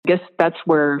guess that's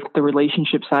where the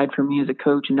relationship side for me as a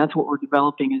coach, and that's what we're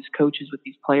developing as coaches with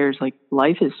these players. Like,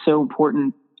 life is so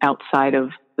important outside of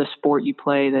the sport you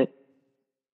play that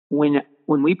when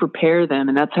we prepare them,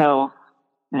 and that's how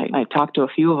I talked to a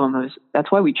few of them, that's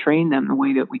why we train them the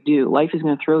way that we do. Life is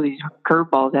going to throw these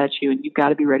curveballs at you, and you've got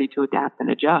to be ready to adapt and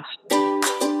adjust.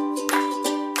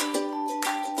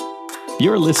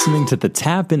 You're listening to the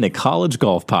Tap into College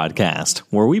Golf podcast,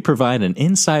 where we provide an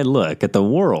inside look at the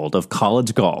world of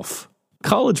college golf.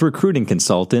 College recruiting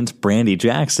consultant Brandy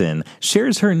Jackson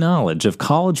shares her knowledge of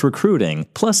college recruiting,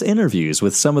 plus interviews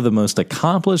with some of the most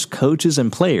accomplished coaches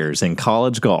and players in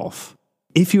college golf.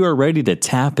 If you are ready to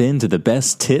tap into the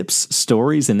best tips,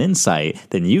 stories, and insight,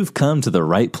 then you've come to the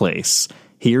right place.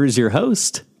 Here is your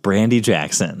host, Brandy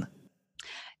Jackson.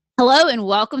 Hello, and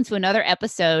welcome to another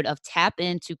episode of Tap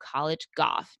into College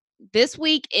Golf. This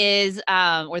week is,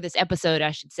 or this episode, I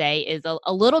should say, is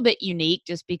a little bit unique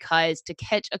just because to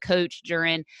catch a coach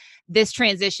during this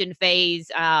transition phase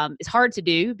is hard to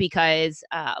do because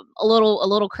a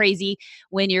little crazy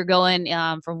when you're going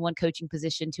from one coaching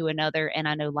position to another. And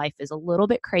I know life is a little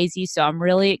bit crazy. So I'm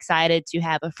really excited to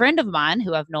have a friend of mine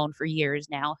who I've known for years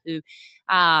now who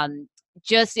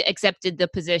just accepted the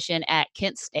position at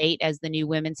Kent State as the new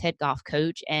women's head golf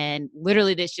coach. And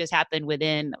literally this just happened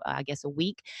within, I guess, a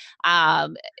week.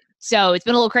 So it's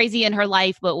been a little crazy in her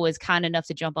life, but was kind enough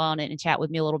to jump on and chat with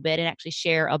me a little bit and actually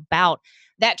share about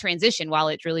that transition while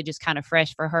it's really just kind of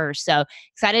fresh for her. So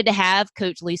excited to have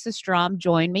Coach Lisa Strom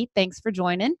join me. Thanks for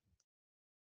joining.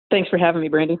 Thanks for having me,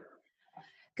 Brandy.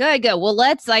 Good. Well,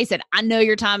 like I said, I know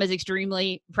your time is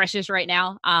extremely precious right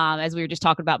now. As we were just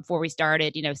talking about before we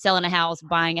started, selling a house,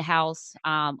 buying a house,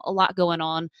 a lot going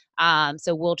on.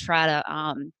 So we'll try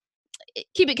to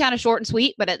keep it kind of short and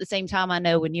sweet, but at the same time, I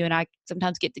know when you and I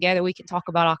sometimes get together, we can talk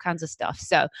about all kinds of stuff.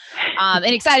 So, and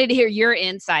excited to hear your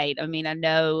insight. I mean, I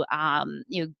know,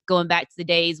 going back to the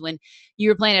days when you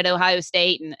were playing at Ohio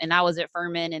State and I was at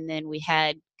Furman, and then we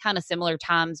had kind of similar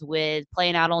times with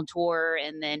playing out on tour.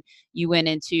 And then you went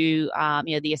into,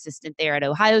 the assistant there at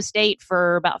Ohio State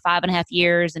for about 5.5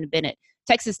 years and have been at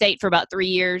Texas State for about 3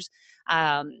 years.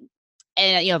 And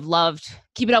I've loved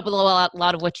keeping up with a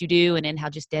lot of what you do and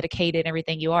how just dedicated and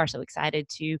everything you are. So excited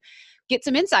to get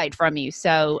some insight from you.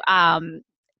 So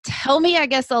tell me, I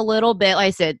guess, a little bit, like I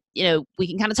said, we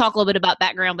can kind of talk a little bit about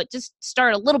background, but just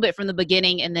start a little bit from the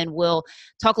beginning, and then we'll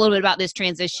talk a little bit about this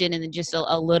transition and then just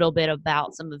a little bit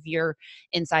about some of your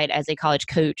insight as a college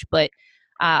coach. But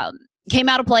came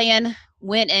out of playing,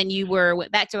 went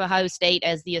back to Ohio State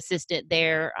as the assistant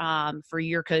there for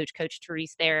your coach, Coach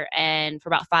Therese there, and for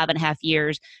about 5.5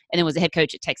 years, and then was a head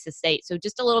coach at Texas State. So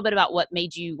just a little bit about what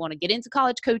made you want to get into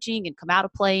college coaching and come out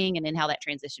of playing, and then how that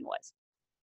transition was.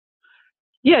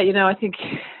 Yeah, I think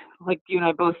like you and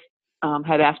I both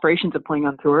had aspirations of playing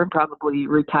on tour and probably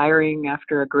retiring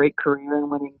after a great career and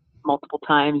winning multiple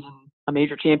times and a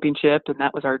major championship, and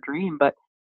that was our dream. But,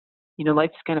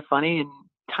 life's kind of funny, and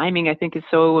timing, I think, is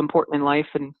so important in life.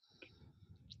 And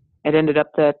it ended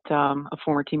up that a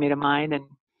former teammate of mine, and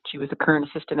she was a current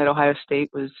assistant at Ohio State,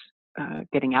 was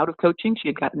getting out of coaching. She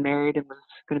had gotten married and was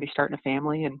going to be starting a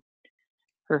family, and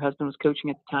her husband was coaching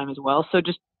at the time as well. So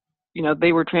just,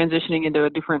 they were transitioning into a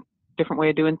different way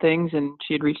of doing things. And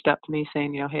she had reached out to me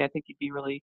saying, hey, I think you'd be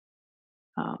really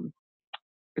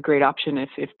a great option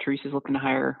if Teresa's looking to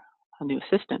hire a new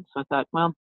assistant. So I thought,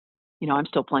 well, I'm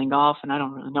still playing golf and I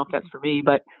don't really know if that's for me,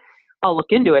 but I'll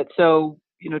look into it. So,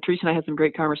 Teresa and I had some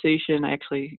great conversation. I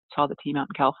actually saw the team out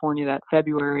in California that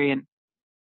February, and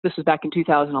this was back in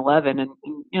 2011. And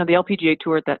the LPGA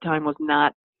Tour at that time was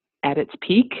not at its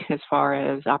peak as far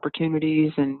as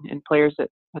opportunities, and players at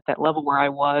that level where I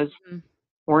was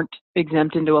weren't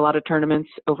exempt into a lot of tournaments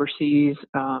overseas.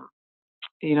 So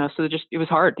it was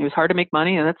hard. It was hard to make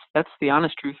money, and that's the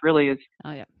honest truth, really.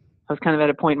 I was kind of at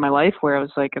a point in my life where I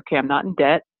was like, okay, I'm not in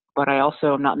debt, but I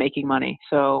also am not making money,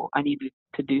 so I need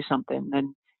to do something.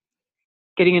 And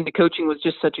getting into coaching was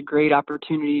just such a great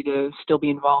opportunity to still be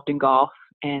involved in golf,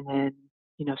 and then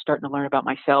starting to learn about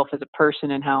myself as a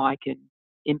person and how I can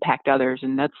impact others.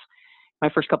 And that's my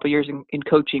first couple of years in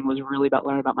coaching was really about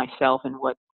learning about myself and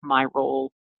what my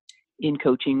role in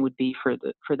coaching would be for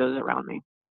those around me.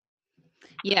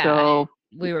 Yeah. So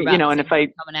we were about and if I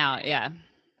coming out. Yeah.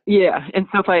 Yeah. And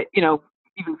so if I,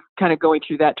 even kind of going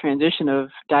through that transition of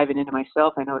diving into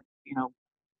myself, I know,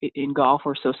 in golf,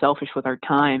 we're so selfish with our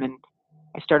time. And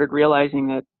I started realizing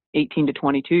that 18 to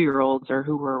 22-year-olds are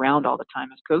who we're around all the time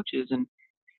as coaches. And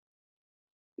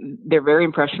they're very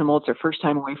impressionable. It's their first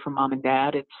time away from mom and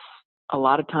dad. It's a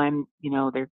lot of time,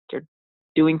 they're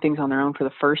doing things on their own for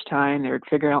the first time. They're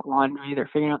figuring out laundry. They're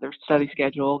figuring out their study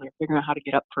schedule. They're figuring out how to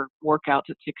get up for workouts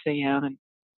at 6 a.m. and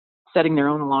setting their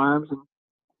own alarms. And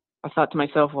I thought to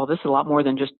myself, well, this is a lot more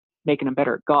than just making them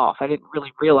better at golf. I didn't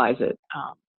really realize it.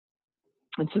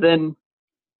 And so then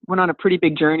went on a pretty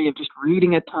big journey of just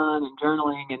reading a ton and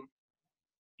journaling. And,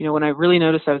 when I really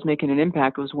noticed I was making an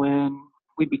impact was when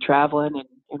we'd be traveling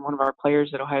and one of our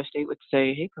players at Ohio State would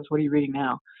say, hey, Coach, what are you reading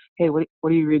now? Hey, what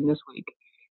are you reading this week?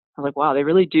 I was like, wow, they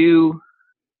really do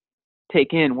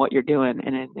take in what you're doing.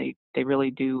 And they really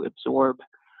do absorb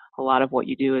a lot of what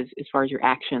you do as far as your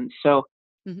actions. So,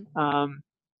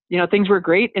 things were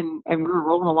great. And we were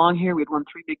rolling along here. We'd won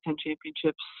 3 Big Ten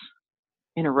championships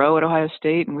in a row at Ohio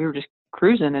State. And we were just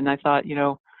cruising. And I thought,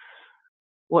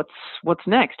 what's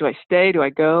next? Do I stay? Do I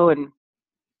go? And,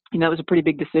 that was a pretty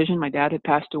big decision. My dad had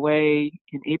passed away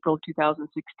in April of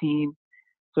 2016.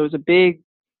 So it was a big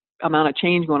amount of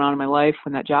change going on in my life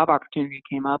when that job opportunity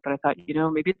came up. And I thought,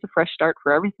 maybe it's a fresh start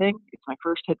for everything. It's my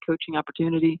first head coaching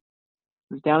opportunity.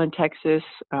 It was down in Texas,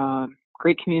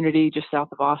 great community just south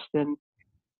of Austin,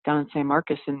 down in San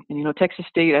Marcos. And Texas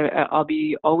State, I'll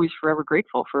be always forever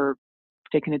grateful for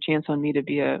taking a chance on me to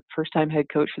be a first-time head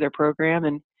coach for their program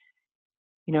and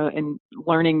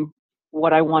learning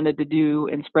what I wanted to do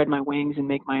and spread my wings and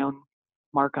make my own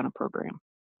mark on a program.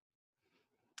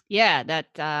 Yeah, that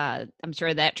I'm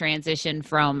sure that transition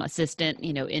from assistant,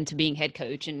 into being head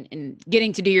coach and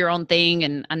getting to do your own thing.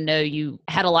 And I know you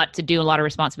had a lot to do, a lot of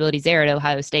responsibilities there at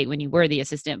Ohio State when you were the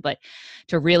assistant, but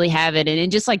to really have it.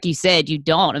 And just like you said, you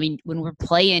don't. I mean, when we're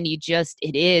playing,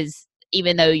 it is,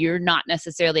 even though you're not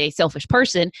necessarily a selfish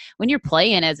person, when you're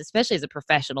playing especially as a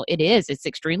professional, it's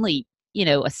extremely,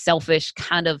 a selfish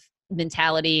kind of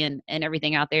mentality and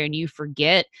everything out there. And you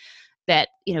forget that,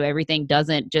 everything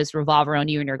doesn't just revolve around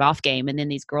you and your golf game. And then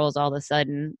these girls all of a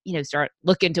sudden, start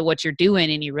looking to what you're doing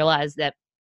and you realize that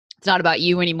it's not about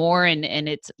you anymore. And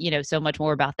it's, so much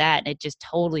more about that. And it just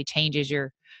totally changes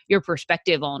your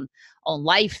perspective on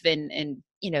life and,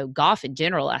 golf in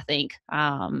general. I think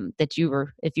that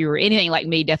if you were anything like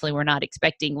me, definitely were not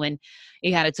expecting when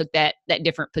you kind of took that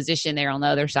different position there on the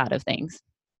other side of things.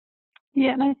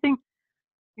 Yeah. And I think,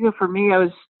 for me,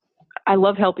 I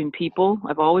love helping people.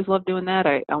 I've always loved doing that.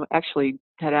 I actually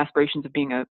had aspirations of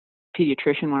being a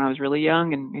pediatrician when I was really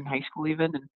young and in high school even.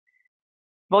 And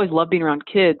I've always loved being around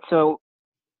kids. So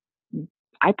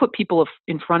I put people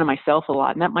in front of myself a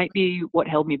lot. And that might be what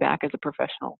held me back as a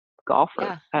professional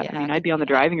golfer. I'd be on the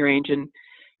driving range and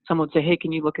someone would say, hey,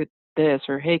 can you look at this?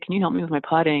 Or, hey, can you help me with my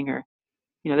putting? Or,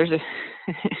 there's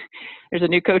a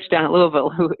new coach down at Louisville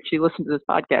who, if she listens to this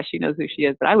podcast, she knows who she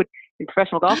is. But I would, in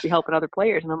professional golf, be helping other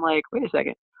players. And I'm like, wait a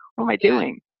second, what am I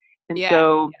doing? And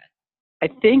so I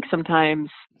think sometimes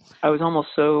I was almost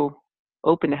so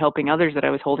open to helping others that I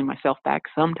was holding myself back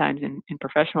sometimes in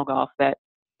professional golf that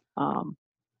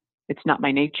it's not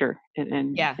my nature. I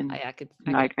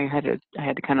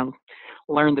had to kind of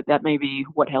learn that may be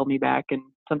what held me back. And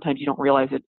sometimes you don't realize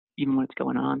it even when it's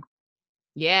going on.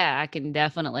 Yeah, I can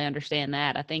definitely understand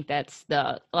that. I think that's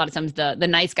a lot of times the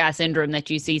nice guy syndrome that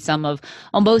you see some of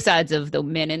on both sides of the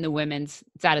men and the women's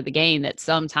side of the game, that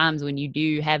sometimes when you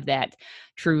do have that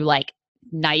true, like,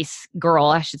 nice girl,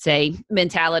 I should say,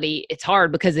 mentality, it's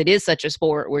hard because it is such a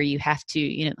sport where you have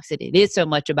to, like I said, it is so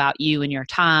much about you and your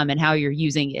time and how you're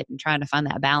using it and trying to find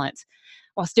that balance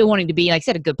while still wanting to be, like I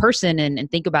said, a good person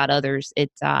and think about others.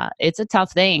 It's a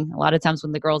tough thing. A lot of times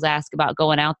when the girls ask about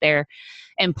going out there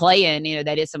and playing,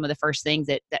 that is some of the first things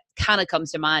that kind of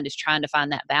comes to mind, is trying to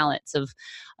find that balance of,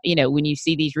 when you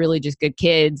see these really just good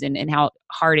kids and how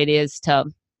hard it is to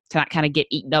not kind of get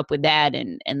eaten up with that.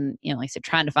 And like I said,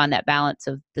 trying to find that balance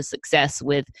of the success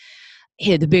with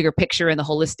the bigger picture and the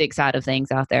holistic side of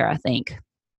things out there, I think.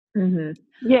 Mm-hmm.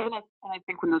 Yeah. And I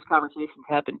think when those conversations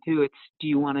happen too, it's,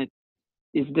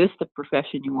 is this the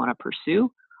profession you want to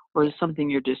pursue, or is something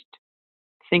you're just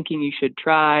thinking you should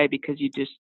try because you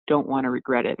just don't want to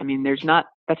regret it? I mean, that's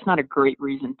not a great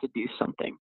reason to do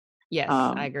something. Yes,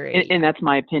 I agree. And that's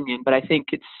my opinion, but I think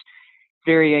it's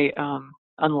very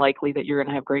unlikely that you're going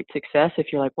to have great success if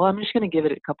you're like, well, I'm just going to give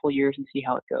it a couple of years and see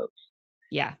how it goes.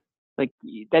 Yeah. Like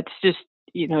that's just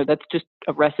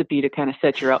a recipe to kind of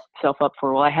set yourself up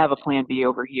for, well, I have a plan B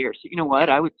over here. So you know what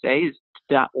I would say is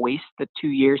to not waste the 2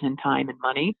 years in time and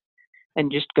money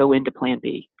and just go into plan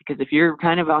B. Because if you're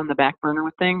kind of on the back burner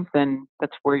with things, then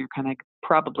that's where you're kind of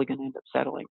probably going to end up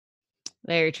settling.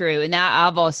 Very true. And now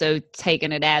I've also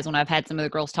taken it as, when I've had some of the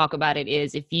girls talk about it,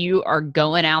 is if you are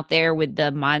going out there with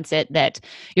the mindset that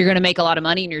you're going to make a lot of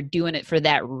money and you're doing it for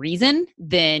that reason,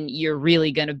 then you're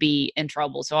really going to be in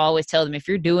trouble. So I always tell them, if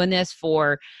you're doing this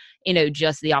for,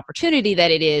 just the opportunity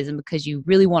that it is, and because you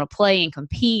really want to play and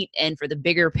compete, and for the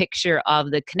bigger picture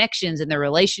of the connections and the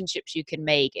relationships you can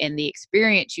make and the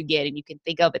experience you get, and you can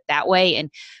think of it that way and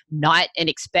not and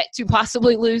expect to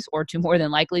possibly lose or to more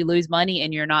than likely lose money,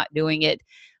 and you're not doing it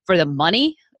for the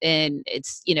money. And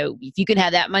it's, if you can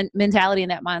have that mentality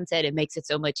and that mindset, it makes it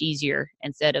so much easier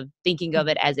instead of thinking of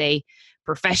it as a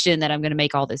profession that I'm going to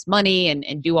make all this money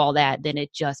and do all that. Then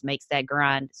it just makes that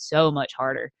grind so much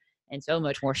harder and so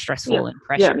much more stressful and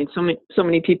pressure. Yeah. I mean, so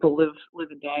many people live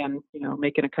and die on,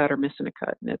 making a cut or missing a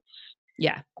cut. And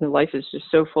the life is just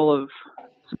so full of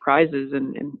surprises,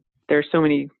 and there's so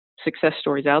many success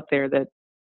stories out there that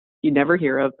you never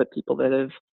hear of, but people that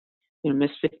have,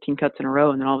 missed 15 cuts in a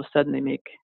row, and then all of a sudden they make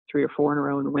 3 or 4 in a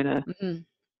row and win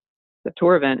a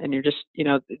tour event. And you're just,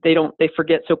 they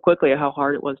forget so quickly how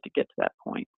hard it was to get to that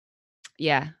point.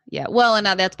 Yeah. Yeah. Well, and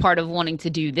now that's part of wanting to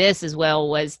do this as well,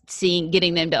 was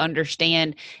getting them to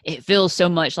understand it feels so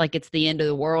much like it's the end of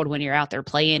the world when you're out there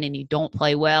playing and you don't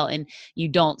play well, and you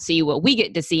don't see what we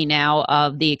get to see now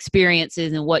of the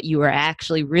experiences and what you were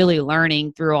actually really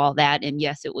learning through all that. And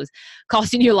yes, it was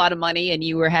costing you a lot of money, and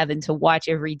you were having to watch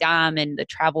every dime, and the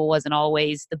travel wasn't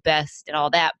always the best and all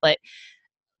that. But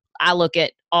I look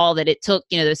at all that it took,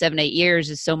 those 7-8 years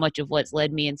is so much of what's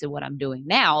led me into what I'm doing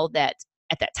now, that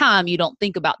at that time you don't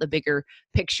think about the bigger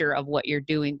picture of what you're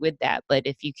doing with that. But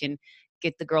if you can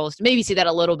get the girls to maybe see that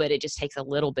a little bit, it just takes a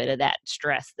little bit of that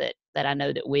stress that I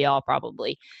know that we all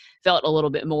probably felt a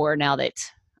little bit more now, that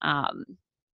it's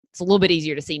a little bit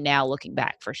easier to see now looking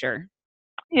back, for sure.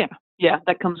 Yeah. Yeah.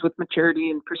 That comes with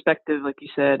maturity and perspective, like you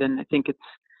said. And I think it's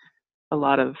a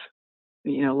lot of,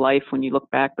 life, when you look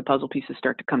back, the puzzle pieces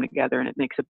start to come together, and it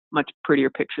makes a much prettier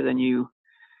picture than you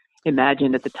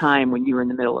imagined at the time when you were in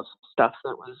the middle of stuff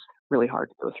that was really hard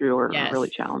to go through or really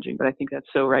challenging. But I think that's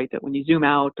so right, that when you zoom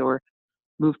out or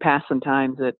move past some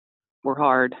times that were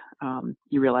hard,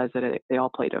 you realize that they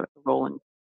all played a role in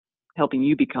helping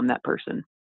you become that person.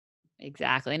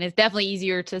 Exactly. And it's definitely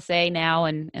easier to say now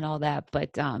and all that.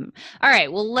 But all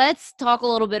right, well, let's talk a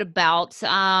little bit about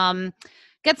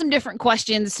got some different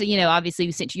questions. So,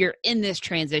 obviously since you're in this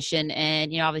transition,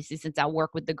 and, obviously since I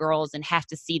work with the girls and have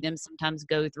to see them sometimes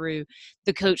go through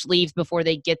the coach leaves before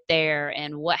they get there,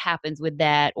 and what happens with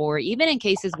that, or even in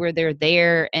cases where they're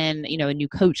there and, a new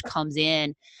coach comes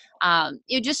in,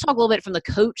 just talk a little bit from the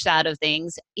coach side of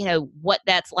things, what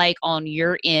that's like on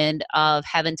your end of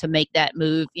having to make that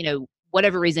move,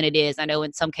 whatever reason it is. I know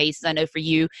in some cases, I know for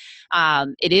you,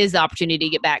 it is the opportunity to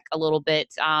get back a little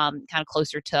bit kind of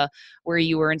closer to where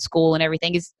you were in school and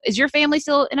everything. Is your family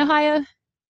still in Ohio?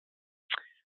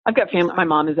 I've got family. My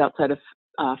mom is outside of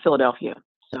Philadelphia.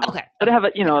 So, okay. But I have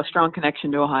a strong connection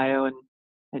to Ohio,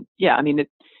 and yeah, I mean,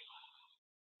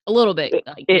 a little bit.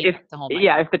 If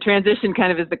the transition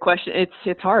kind of is the question,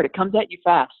 it's hard. It comes at you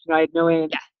fast. I had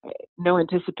no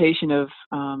anticipation of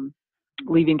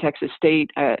leaving Texas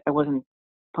State. I wasn't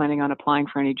planning on applying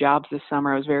for any jobs this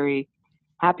summer. I was very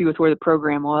happy with where the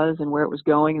program was and where it was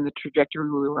going and the trajectory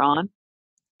we were on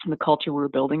and the culture we were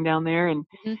building down there. And,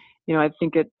 I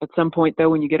think at some point, though,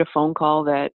 when you get a phone call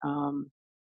that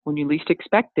when you least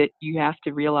expect it, you have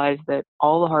to realize that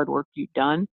all the hard work you've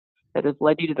done that has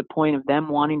led you to the point of them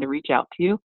wanting to reach out to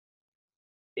you,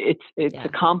 it's a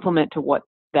compliment to what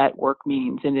that work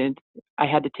means. And I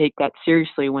had to take that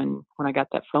seriously when I got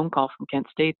that phone call from Kent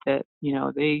State that,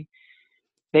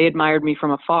 they admired me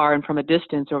from afar and from a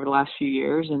distance over the last few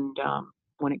years. And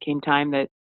when it came time that,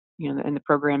 and the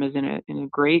program is in a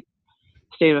great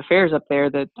state of affairs up there,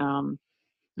 that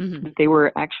that they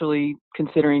were actually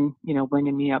considering,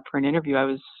 bringing me up for an interview, I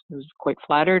was quite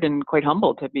flattered and quite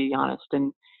humbled, to be honest.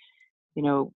 And,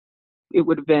 it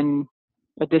would have been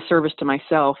a disservice to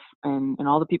myself and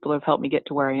all the people who have helped me get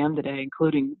to where I am today,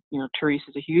 including, Therese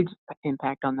is a huge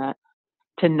impact on that,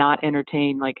 to not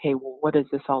entertain like, hey, well, what is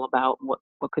this all about? What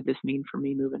could this mean for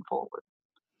me moving forward?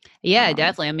 Yeah,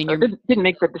 definitely. I mean, so didn't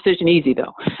make that decision easy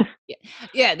though.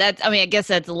 Yeah. I guess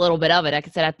that's a little bit of it. Like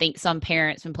I said, I think some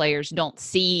parents and players don't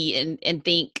see and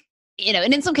think,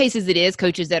 and in some cases it is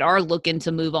coaches that are looking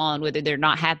to move on, whether they're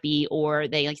not happy or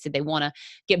they, like I said, they want to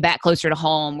get back closer to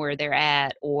home where they're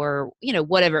at, or,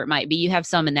 whatever it might be. You have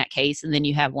some in that case. And then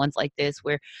you have ones like this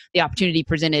where the opportunity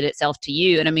presented itself to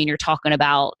you. And I mean, you're talking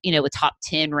about, a top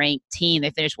 10 ranked team.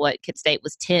 They finished Kent State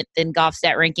was 10th in golf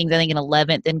stat rankings, I think in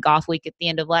 11th in Golf Week at the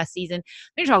end of last season.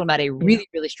 You're talking about a really,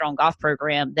 really strong golf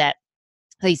program that,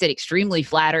 like you said, extremely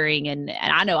flattering. And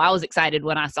I know I was excited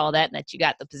when I saw that and that you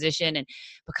got the position. And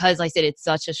because, like I said, it's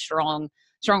such a strong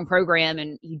program,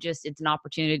 and it's an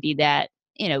opportunity that,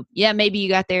 maybe you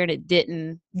got there and it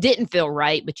didn't feel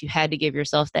right, but you had to give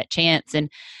yourself that chance. And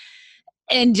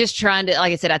And just trying to,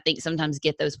 like I said, I think sometimes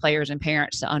get those players and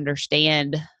parents to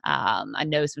understand. I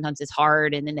know sometimes it's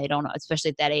hard, and then they don't,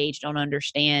 especially at that age, don't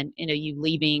understand, you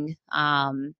leaving,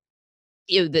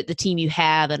 the team you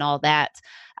have and all that.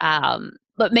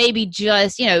 But maybe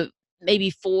just,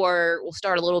 maybe we'll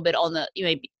start a little bit on the,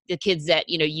 maybe the kids that,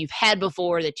 you've had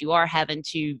before that you are having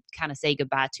to kind of say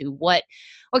goodbye to. What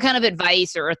kind of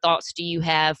advice or thoughts do you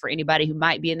have for anybody who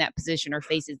might be in that position or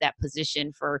faces that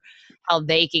position, for how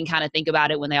they can kind of think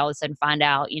about it when they all of a sudden find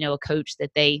out, a coach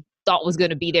that they thought was going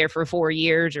to be there for 4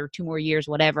 years or 2 more years,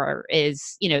 whatever,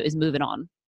 is moving on?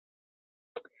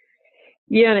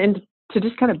 Yeah, and to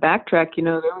just kind of backtrack,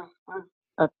 there was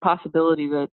a possibility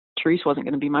that Therese wasn't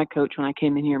going to be my coach when I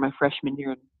came in here my freshman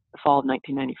year in the fall of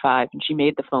 1995, and she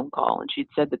made the phone call, and she'd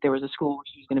said that there was a school where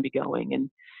she was going to be going, and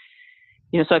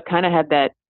so I kind of had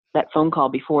that phone call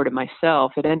before to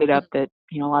myself. It ended up that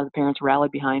a lot of the parents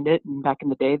rallied behind it, and back in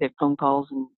the day, the phone calls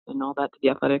and all that to the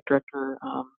athletic director,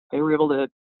 they were able to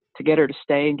get her to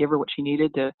stay and give her what she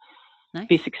needed to Nice.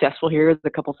 be successful here. The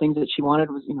couple things that she wanted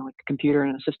was, like a computer and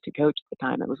an assistant coach at the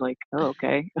time. It was like, oh,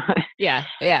 okay. Yeah.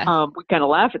 We kind of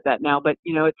laugh at that now, but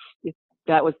it's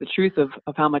that was the truth of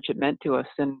how much it meant to us.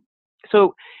 And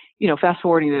so, fast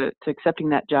forwarding to accepting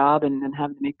that job and then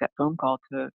having to make that phone call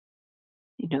to,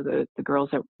 the girls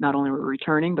that not only were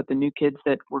returning, but the new kids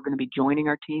that were going to be joining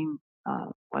our team,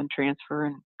 one transfer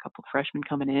and a couple of freshmen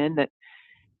coming in that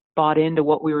bought into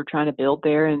what we were trying to build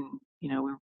there. And,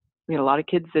 we had a lot of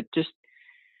kids that just,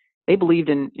 they believed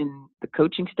in the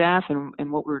coaching staff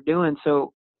and what we were doing.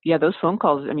 So yeah, those phone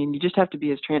calls, I mean, you just have to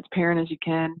be as transparent as you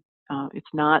can. It's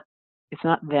not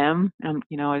them.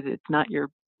 It's not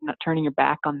not turning your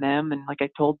back on them. And like I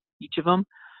told each of them,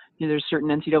 there's certain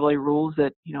NCAA rules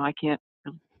that, I can't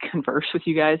converse with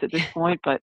you guys at this point,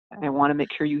 but I want to make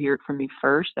sure you hear it from me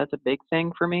first. That's a big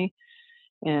thing for me.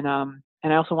 And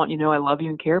I also want you to know I love you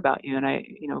and care about you. And I,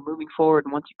 moving forward,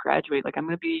 and once you graduate, like I'm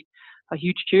going to be a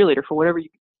huge cheerleader for whatever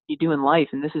you do in life.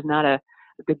 And this is not a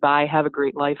goodbye, have a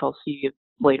great life, I'll see you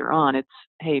later on. It's,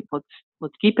 hey,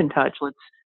 let's keep in touch. If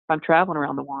I'm traveling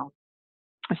around the world,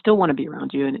 I still want to be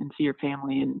around you and see your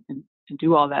family and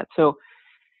do all that. So,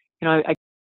 I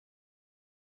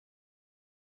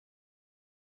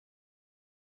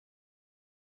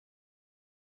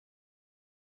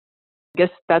guess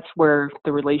that's where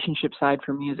the relationship side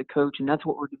for me as a coach, and that's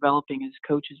what we're developing as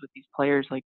coaches with these players.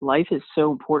 Like life is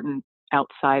so important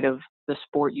outside of the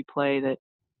sport you play that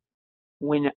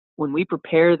when we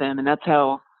prepare them, and that's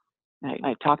how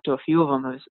I talked to a few of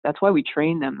them, that's why we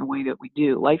train them the way that we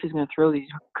do. Life is going to throw these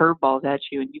curveballs at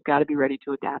you, and you've got to be ready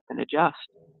to adapt and adjust.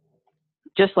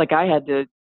 Just like I had to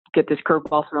get this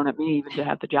curveball thrown at me even to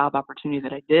have the job opportunity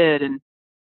that I did. And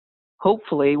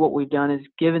hopefully what we've done is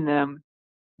given them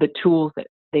the tools that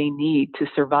they need to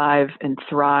survive and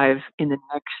thrive in the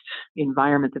next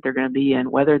environment that they're going to be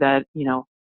in, whether that,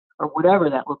 or whatever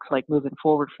that looks like moving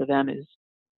forward for them, is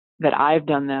that I've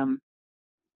done them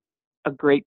a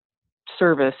great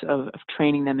service of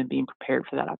training them and being prepared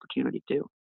for that opportunity too.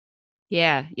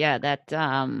 Yeah. That,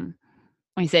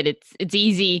 like I said, it's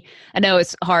easy. I know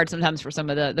it's hard sometimes for some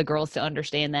of the girls to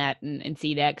understand that and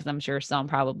see that, because I'm sure some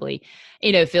probably,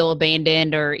 feel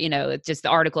abandoned, or, it's just the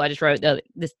article I just wrote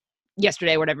this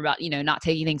yesterday, or whatever, about, not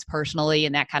taking things personally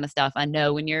and that kind of stuff. I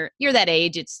know when you're that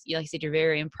age, it's, like I said, you're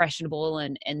very impressionable,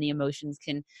 and the emotions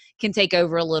can take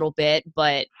over a little bit,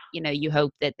 but, you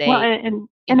hope that they, well,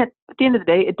 and at the end of the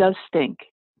day, it does stink.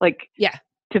 Like, yeah,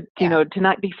 to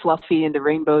not be fluffy into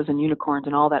rainbows and unicorns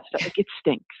and all that stuff. Like, it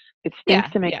stinks. It stinks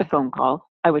to make the phone call.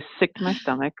 I was sick to my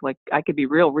stomach. Like, I could be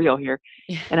real here.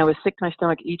 And I was sick to my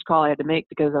stomach each call I had to make,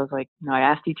 because I was like, I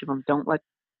asked each of them,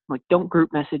 don't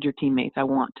group message your teammates. I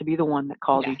want to be the one that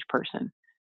calls each person.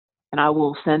 And I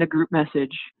will send a group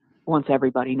message once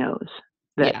everybody knows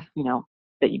that,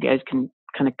 that you guys can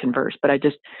kind of converse. But I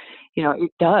just,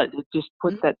 it does. It just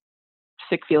puts that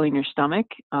sick feeling in your stomach.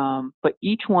 But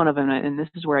each one of them, and this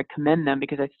is where I commend them,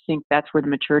 because I think that's where the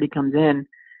maturity comes in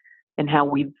and how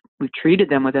we've treated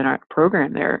them within our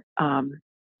program there.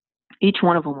 Each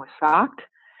one of them was shocked.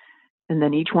 And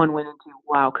then each one went into,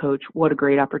 wow, coach, what a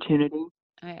great opportunity.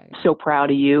 So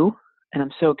proud of you. And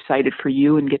I'm so excited for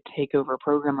you and get to take over a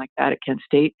program like that at Kent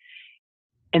State.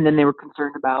 And then they were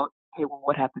concerned about, hey, well,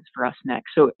 what happens for us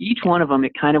next? So each one of them,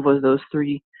 it kind of was those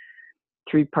three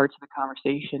parts of the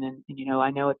conversation. And, I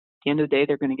know at the end of the day,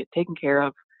 they're going to get taken care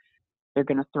of. They're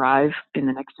going to thrive in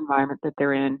the next environment that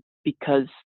they're in because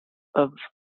of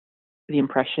the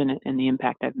impression and the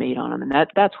impact I've made on them. And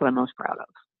that's what I'm most proud of.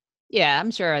 Yeah,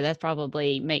 I'm sure that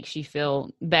probably makes you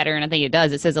feel better. And I think it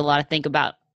does. It says a lot, I think,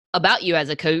 about about you as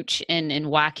a coach and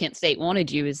why Kent State wanted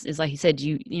you is like you said,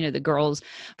 you know, the girls'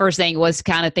 first thing was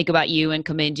kind of think about you and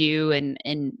commend you and,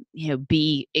 you know,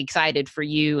 be excited for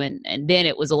you. And then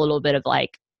it was a little bit of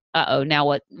like, now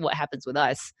what happens with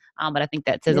us? But I think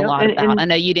that says a lot about, I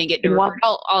know you didn't get to recruit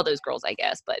all those girls, I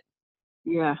guess, but.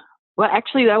 Yeah. Well,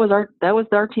 actually that was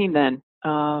our team then.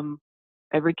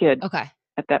 Every kid. Okay.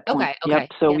 At that point. Okay. Yep.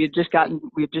 So Yeah.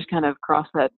 we've just kind of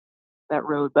crossed that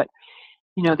road. But,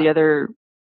 you know, Okay.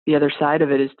 the other side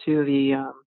of it is too, you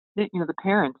know, the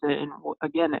parents. And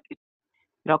again,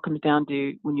 it all comes down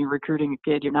to when you're recruiting a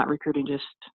kid, you're not recruiting just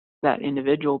that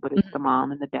individual, but it's the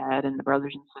mom and the dad and the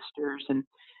brothers and sisters.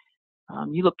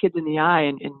 And you look kids in the eye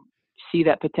and see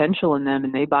that potential in them,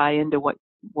 and they buy into what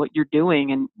you're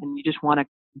doing, and you just want to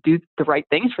do the right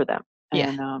things for them. Yeah.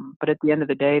 And but at the end of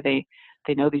the day,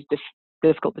 they know these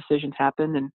difficult decisions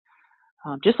happen, and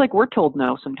just like we're told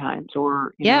no sometimes,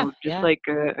 or you know, just like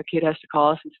a kid has to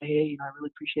call us and say, hey, you know, I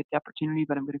really appreciate the opportunity,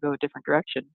 but I'm going to go a different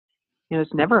direction. You know,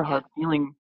 it's never a hard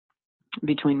feeling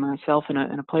between myself and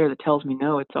a player that tells me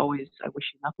no. It's always, I wish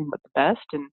you nothing but the best,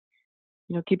 and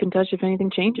you know, keep in touch if anything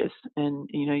changes. And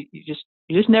you know, you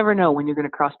just never know when you're going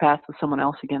to cross paths with someone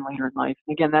else again later in life.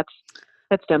 And again, that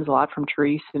stems a lot from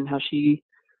Therese and how she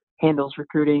handles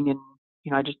recruiting. And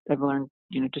you know, I've learned,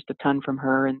 you know, just a ton from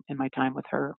her and my time with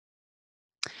her.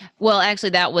 Well, actually,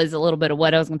 that was a little bit of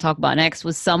what I was going to talk about next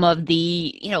was some of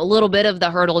the, you know, a little bit of the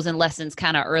hurdles and lessons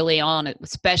kind of early on,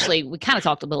 especially we kind of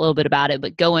talked a little bit about it,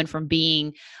 but going from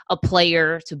being a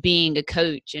player to being a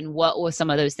coach and what was some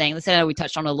of those things. I know we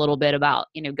touched on a little bit about,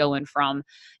 you know, going from,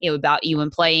 you know, about you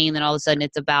and playing, and then all of a sudden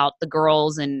it's about the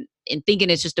girls and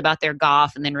thinking it's just about their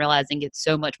golf and then realizing it's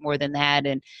so much more than that.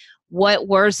 And what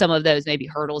were some of those maybe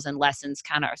hurdles and lessons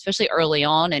kind of, especially early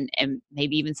on, and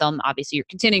maybe even some obviously you're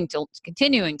continuing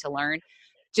to learn,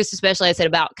 just especially I said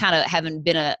about kind of having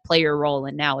been a player role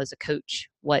and now as a coach,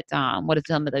 what have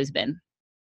some of those been?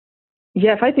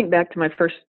 Yeah, if I think back to my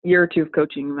first year or two of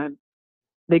coaching, my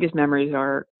biggest memories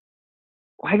are,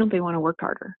 why don't they want to work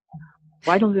harder?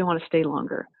 Why don't they want to stay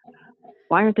longer?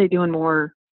 Why aren't they doing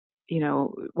more? You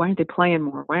know, why aren't they playing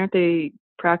more? Why aren't they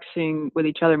practicing with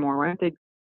each other more? Why aren't they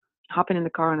hopping in the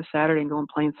car on a Saturday and going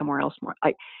playing somewhere else more?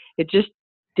 It just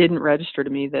didn't register to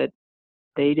me that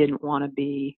they didn't want to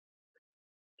be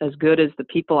as good as the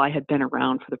people I had been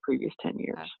around for the previous 10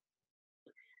 years. Okay.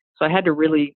 So I had to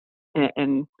really,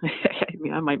 and I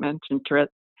mean, I might mention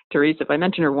Therese. If I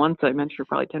mention her once, I mention her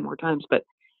probably 10 more times. But,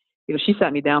 you know, she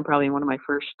sat me down probably in one of my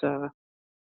first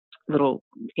little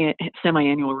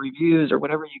semi-annual reviews or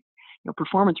whatever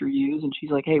performance reviews, and she's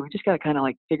like, hey, we just got to kind of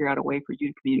like figure out a way for you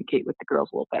to communicate with the girls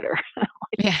a little better.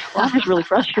 Yeah. Well, I'm just really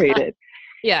frustrated.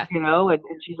 Yeah. You know, and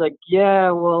she's like, yeah,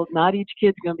 well, not each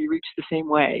kid's going to be reached the same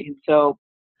way. And so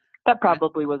that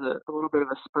probably was a little bit of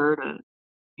a spur to,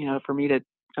 you know, for me to,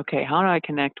 okay, how do I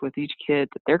connect with each kid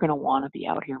that they're going to want to be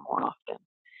out here more often?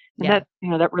 And that, you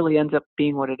know, that really ends up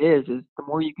being what it is the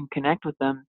more you can connect with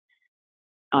them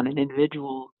on an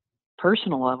individual,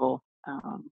 personal level,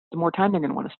 the more time they're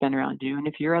going to want to spend around you. And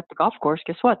if you're at the golf course,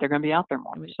 guess what? They're going to be out there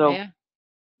more. So,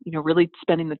 you know, really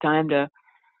spending the time to,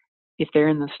 if they're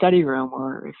in the study room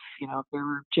or if, you know, if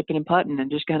they're chipping and putting and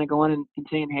just kind of going and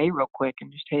saying, hey, real quick,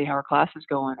 and just, hey, how are classes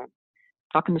going? And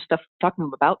talking to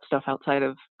them about stuff outside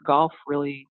of golf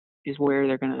really is where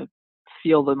they're going to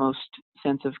feel the most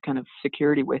sense of kind of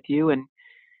security with you. And,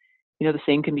 you know, the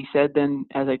same can be said then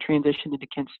as I transitioned into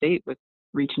Kent State with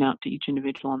reaching out to each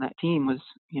individual on that team was,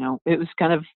 you know, it was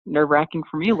kind of nerve-wracking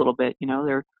for me a little bit. You know,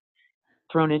 they're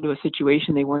thrown into a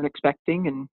situation they weren't expecting,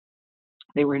 and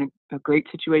they were in a great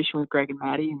situation with Greg and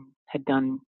Maddie and had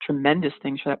done tremendous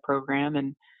things for that program.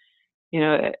 And, you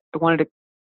know, I wanted to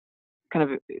kind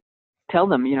of tell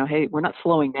them, you know, hey, we're not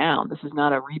slowing down. This is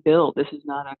not a rebuild. This is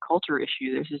not a culture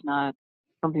issue. This is not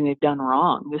something they've done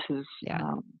wrong. This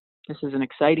is an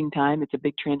exciting time. It's a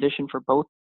big transition for both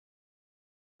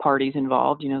parties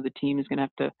involved. You know, the team is going to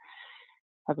have to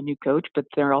have a new coach, but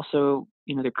they're also,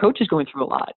 you know, their coach is going through a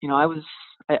lot. You know,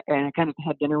 I kind of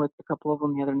had dinner with a couple of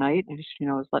them the other night and just, you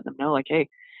know, I was letting them know like, hey,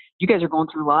 you guys are going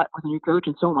through a lot with a new coach,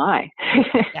 and so am I.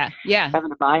 Yeah.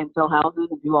 Having to buy and sell houses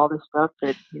and do all this stuff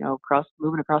that, you know,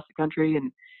 moving across the country.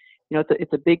 And, you know,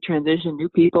 it's a big transition, new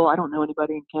people. I don't know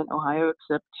anybody in Kent, Ohio,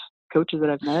 except coaches that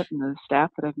I've met and the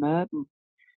staff that I've met.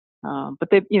 And, but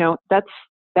they, you know, that's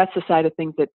the side of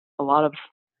things that a lot of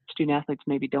student athletes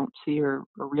maybe don't see or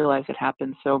realize it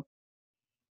happens. So,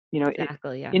 you know,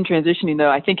 in transitioning though,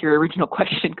 I think your original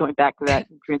question, going back to that,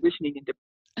 transitioning into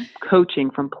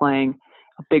coaching from playing,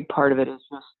 a big part of it is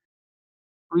just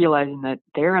realizing that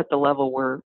they're at the level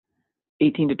where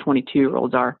 18 to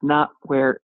 22-year-olds are, not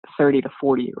where 30 to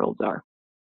 40-year-olds are.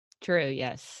 True.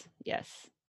 Yes. Yes.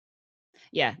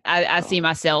 Yeah. I So, see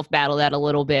myself battle that a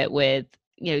little bit with,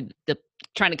 the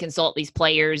trying to consult these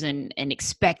players and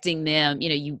expecting them,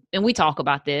 and we talk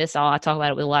about this. I talk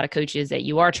about it with a lot of coaches that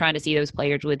you are trying to see those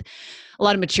players with a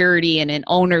lot of maturity and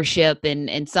ownership,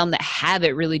 and some that have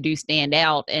it really do stand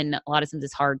out. And a lot of times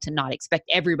it's hard to not expect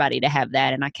everybody to have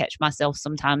that. And I catch myself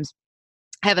sometimes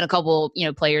having a couple,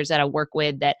 players that I work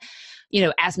with that,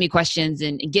 ask me questions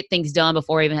and get things done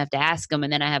before I even have to ask them.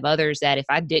 And then I have others that if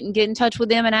I didn't get in touch with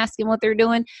them and ask them what they're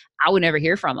doing, I would never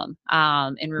hear from them.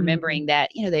 And remembering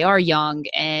that, they are young,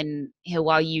 and,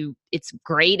 while it's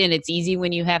great and it's easy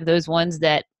when you have those ones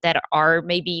that are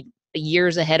maybe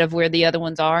years ahead of where the other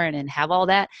ones are and have all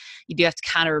that, you do have to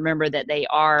kind of remember that they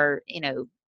are,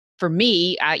 for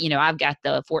me, I've got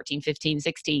the 14, 15,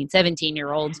 16,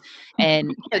 17-year-olds,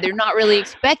 and they're not really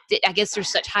expected. I guess there's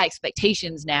such high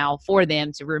expectations now for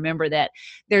them to remember that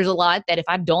there's a lot that if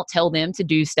I don't tell them to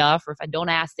do stuff, or if I don't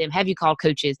ask them, have you called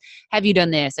coaches? Have you done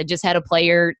this? I just had a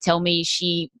player tell me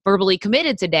she verbally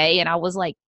committed today, and I was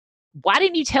like, why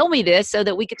didn't you tell me this so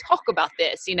that we could talk about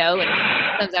this, and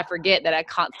sometimes I forget that I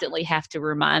constantly have to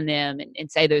remind them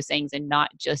and say those things, and not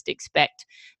just expect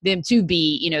them to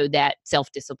be, that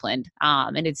self-disciplined.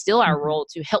 And it's still our role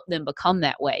to help them become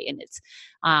that way. And it's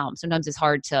sometimes it's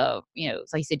hard to, like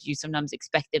I said, you sometimes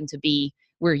expect them to be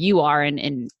where you are,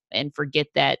 and forget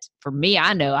that. For me,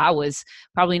 I know I was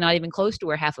probably not even close to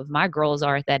where half of my girls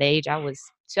are at that age. I was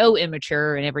so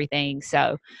immature and everything.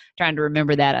 So trying to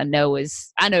remember that, I know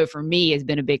for me has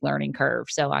been a big learning curve.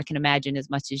 So I can imagine, as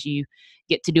much as you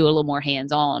get to do a little more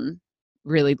hands-on,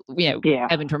 really, yeah.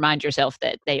 having to remind yourself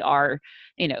that they are,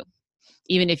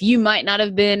 even if you might not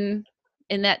have been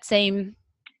in that same,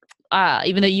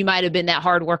 even though you might have been that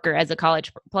hard worker as a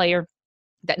college player,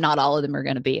 that not all of them are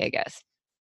going to be, I guess.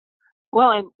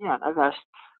 Well, and yeah,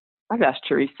 I've asked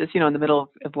Therese this, in the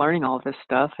middle of learning all of this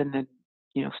stuff, and then,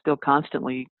 still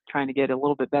constantly trying to get a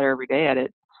little bit better every day at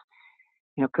it.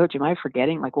 Coach, am I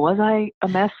forgetting? Like, was I a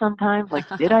mess sometimes? Like,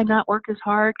 did I not work as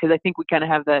hard? Because I think we kind of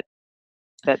have that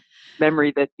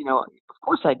memory that, of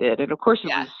course I did. And of course it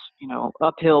Yeah. was,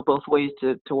 uphill both ways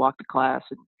to walk to class.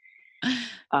 And,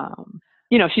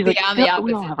 she's See, like, I'm the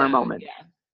we all opposite have our though. moments. Yeah.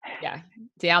 Yeah.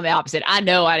 See, I'm the opposite. I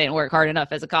know I didn't work hard enough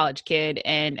as a college kid.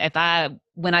 And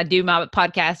when I do my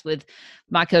podcast with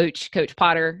my coach, Coach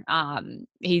Potter, I'm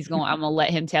going to let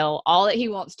him tell all that he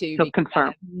wants to, He'll because I confirm.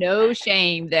 have no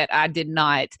shame that I did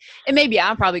not. And maybe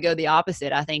I'll probably go the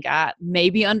opposite. I think I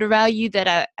maybe undervalued that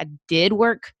I did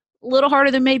work a little harder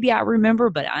than maybe I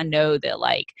remember, but I know that,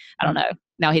 like, I don't know.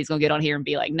 Now he's going to get on here and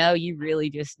be like, no, you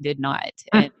really just did not.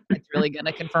 And it's really going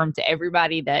to confirm to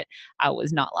everybody that I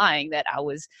was not lying, that I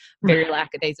was very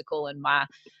lackadaisical in my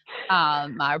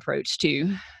my approach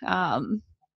to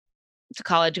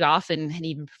college golf and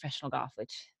even professional golf,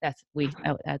 which that's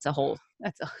a whole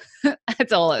that's a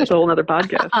whole other That's a whole nother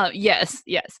podcast. Yes,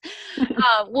 yes.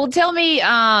 Well, tell me,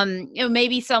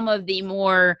 maybe some of the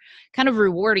more kind of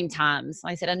rewarding times.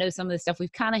 Like I said, I know some of the stuff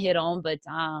we've kind of hit on, but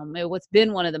what's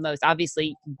been one of the most,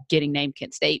 obviously, getting named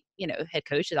Kent State, head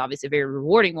coach is obviously a very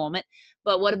rewarding moment.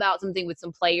 But what about something with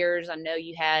some players? I know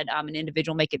you had an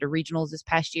individual make it to regionals this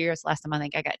past year. It's the last time I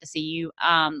think I got to see you.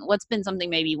 What's been something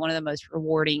maybe one of the most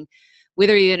rewarding,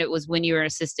 whether even it was when you were an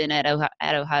assistant at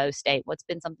Ohio State? What's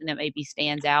been something that maybe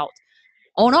stands out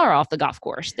on or off the golf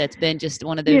course that's been just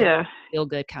one of those Yeah. feel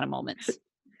good kind of moments?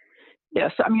 Yeah.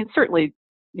 So, I mean, certainly,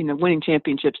 winning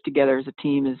championships together as a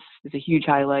team is a huge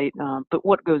highlight. But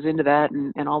what goes into that,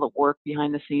 and all the work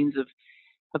behind the scenes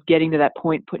of getting to that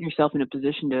point, putting yourself in a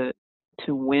position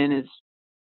to win is,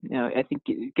 I think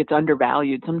it gets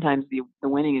undervalued. Sometimes the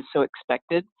winning is so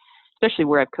expected, especially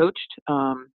where I've coached.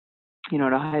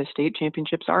 At Ohio State,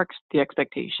 championships are the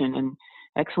expectation, and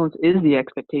excellence is the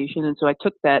expectation. And so I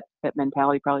took that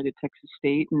mentality probably to Texas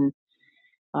State, and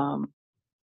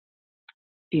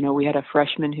we had a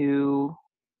freshman who,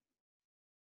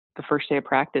 the first day of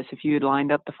practice, if you had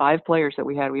lined up the 5 players that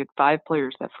we had 5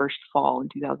 players that first fall in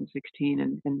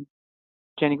 2016, and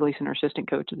Jenny Gleason, our assistant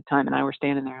coach at the time, and I were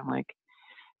standing there. I'm like,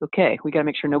 okay, we got to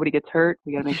make sure nobody gets hurt.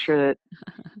 We got to make sure that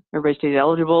everybody stays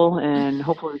eligible, and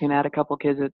hopefully we can add a couple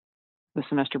kids at the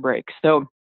semester break. So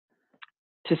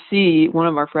to see one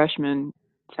of our freshmen,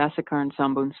 Sassakaran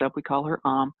Sambunsup, we call her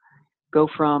go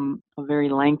from a very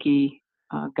lanky,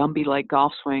 Gumby-like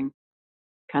golf swing,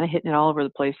 kind of hitting it all over the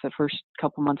place the first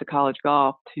couple months of college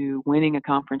golf, to winning a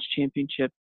conference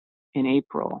championship in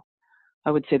April.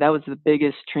 I would say that was the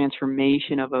biggest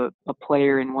transformation of a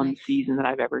player in one Nice. season that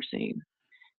I've ever seen.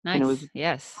 Nice. And it was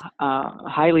yes.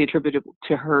 Highly attributable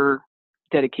to her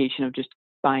dedication of just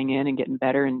buying in and getting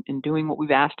better and doing what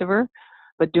we've asked of her,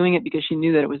 but doing it because she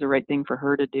knew that it was the right thing for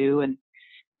her to do. And,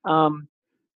 and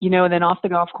then off the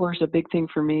golf course, a big thing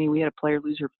for me, we had a player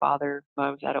lose her father while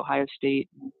I was at Ohio State.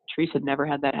 Teresa had never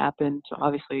had that happen. So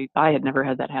obviously I had never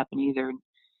had that happen either. And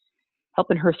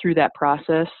helping her through that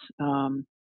process,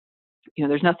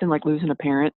 there's nothing like losing a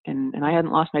parent. And I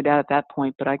hadn't lost my dad at that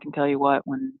point, but I can tell you what,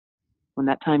 when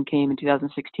that time came in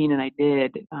 2016 and I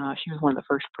did, she was one of the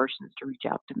first persons to reach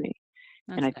out to me.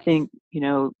 That's And I nice. think,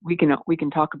 we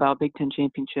can talk about Big Ten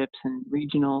championships and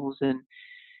regionals and,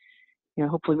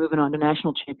 hopefully moving on to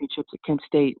national championships at Kent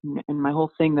State. And my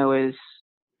whole thing though is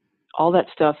all that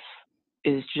stuff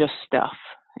is just stuff.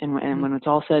 And when it's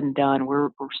all said and done, we're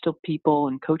still people,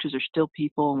 and coaches are still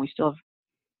people, and we still have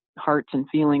hearts and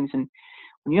feelings. And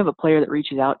when you have a player that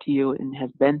reaches out to you and has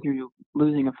been through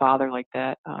losing a father like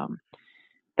that,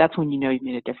 that's when you know you've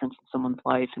made a difference in someone's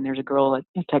life. And there's a girl at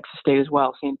Texas State as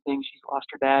well, same thing. She's lost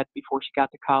her dad before she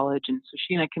got to college, and so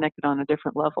she and I connected on a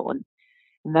different level.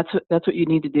 And that's what you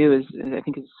need to do is, I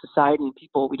think, as a society and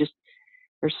people,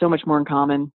 there's so much more in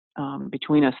common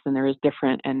between us than there is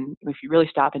different. And if you really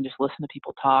stop and just listen to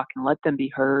people talk and let them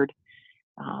be heard,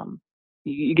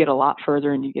 you get a lot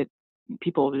further, and you get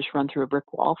people just run through a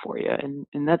brick wall for you.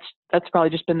 And that's probably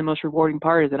just been the most rewarding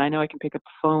part, is that I know I can pick up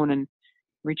the phone and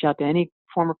reach out to any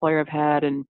former player I've had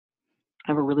and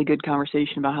have a really good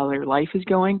conversation about how their life is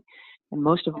going. And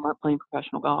most of them aren't playing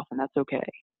professional golf, and that's okay.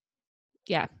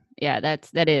 Yeah. Yeah,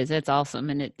 that's awesome.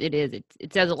 And it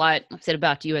says a lot, like I said,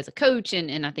 about you as a coach,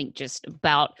 and I think just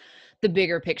about the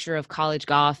bigger picture of college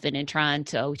golf, and in trying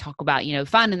to, we talk about,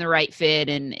 finding the right fit,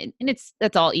 and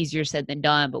that's all easier said than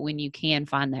done. But when you can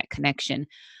find that connection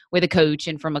with a coach,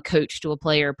 and from a coach to a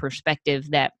player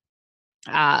perspective, that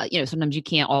sometimes you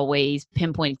can't always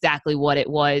pinpoint exactly what it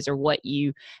was or what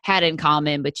you had in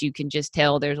common, but you can just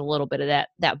tell there's a little bit of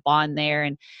that bond there.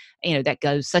 And, that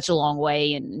goes such a long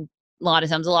way, and a lot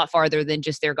of times a lot farther than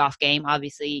just their golf game.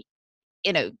 Obviously,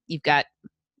 you've got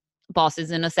bosses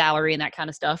and a salary and that kind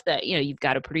of stuff that, you've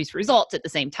got to produce results at the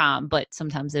same time. But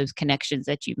sometimes those connections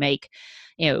that you make,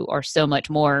 are so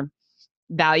much more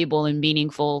valuable and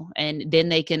meaningful. And then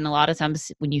they can, a lot of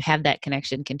times when you have that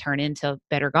connection, can turn into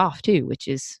better golf too, which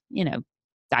is, the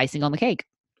icing on the cake.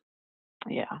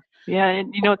 Yeah. Yeah.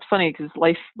 And it's funny because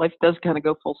life does kind of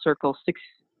go full circle.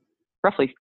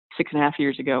 Roughly 6.5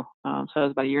 years ago. So I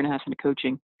was about 1.5 years into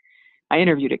coaching. I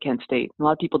interviewed at Kent State. A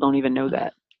lot of people don't even know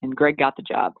that. And Greg got the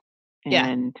job. Yeah.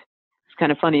 And it's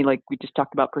kind of funny, like we just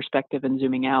talked about perspective and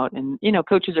zooming out. And,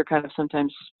 coaches are kind of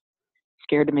sometimes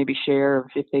scared to maybe share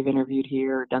if they've interviewed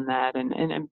here or done that.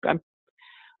 And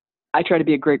I try to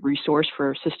be a great resource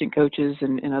for assistant coaches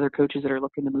and other coaches that are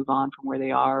looking to move on from where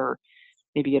they are, or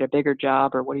maybe get a bigger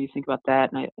job, or what do you think about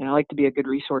that? And I like to be a good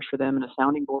resource for them and a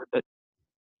sounding board. But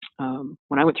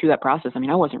when I went through that process,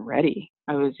 I wasn't ready.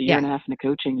 I was 1.5 years into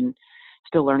coaching and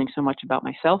still learning so much about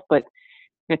myself. But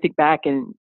I think back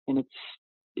and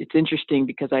it's interesting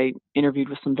because I interviewed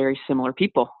with some very similar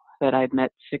people that I had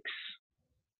met 6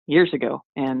 years ago.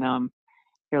 And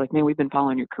they're like, man, we've been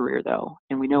following your career though,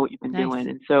 and we know what you've been doing.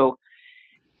 And so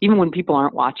even when people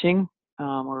aren't watching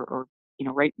or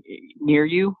right near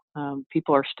you,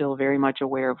 people are still very much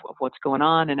aware of what's going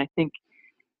on. And I think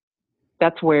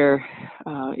that's where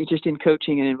it's just in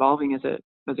coaching and involving as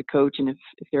a coach. And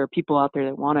if there are people out there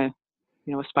that want to,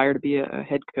 aspire to be a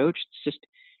head coach, it's just,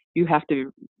 you have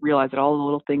to realize that all the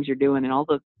little things you're doing and all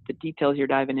the details you're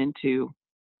diving into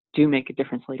do make a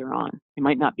difference later on. It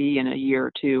might not be in a year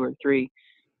or 2 or 3,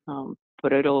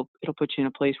 but it'll put you in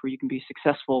a place where you can be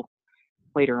successful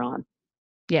later on.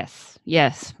 Yes,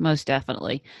 most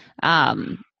definitely.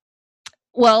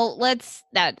 Well,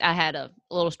 I had a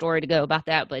little story to go about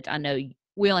that, but I know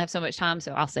we only have so much time,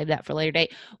 so I'll save that for a later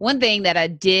date. One thing that I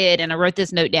did, and I wrote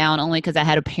this note down only because I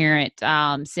had a parent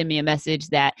send me a message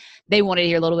that they wanted to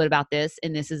hear a little bit about this,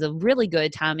 and this is a really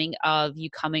good timing of you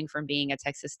coming from being at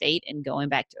Texas State and going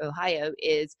back to Ohio,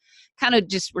 is kind of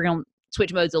just, we're going to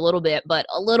switch modes a little bit, but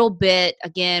a little bit,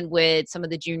 again, with some of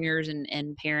the juniors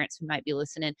and parents who might be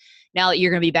listening, now that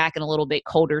you're going to be back in a little bit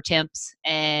colder temps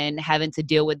and having to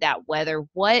deal with that weather,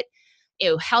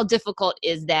 how difficult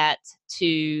is that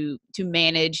to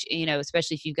manage,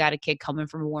 especially if you've got a kid coming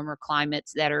from warmer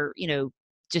climates that are,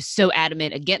 just so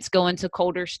adamant against going to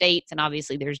colder states. And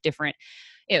obviously there's different,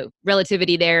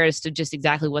 relativity there as to just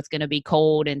exactly what's going to be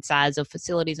cold and size of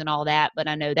facilities and all that. But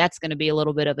I know that's going to be a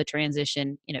little bit of a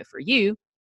transition, for you.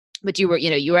 But you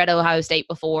were at Ohio State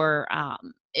before.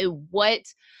 What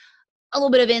a little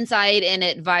bit of insight and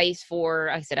advice for,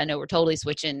 like I said, I know we're totally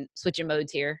switching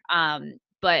modes here.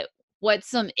 But what's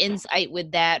some insight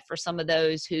with that for some of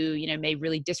those who, may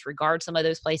really disregard some of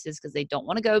those places because they don't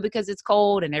want to go because it's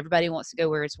cold and everybody wants to go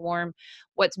where it's warm?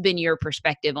 What's been your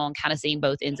perspective on kind of seeing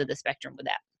both ends of the spectrum with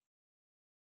that?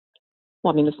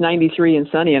 Well, I mean, it's 93 and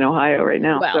sunny in Ohio right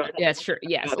now. Well, So. yes, sure.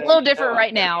 Yes. A little different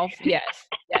right now. Yes.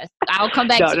 Yes. I'll come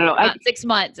back to you in about 6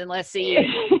 months and let's see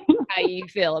how you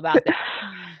feel about that.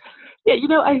 Yeah.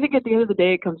 I think at the end of the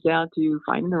day, it comes down to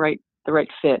finding the right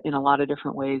fit in a lot of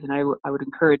different ways. And I would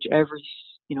encourage every,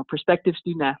 prospective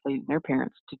student athlete and their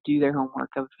parents to do their homework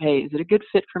of, hey, is it a good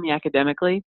fit for me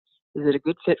academically? Is it a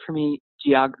good fit for me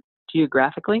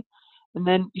geographically? And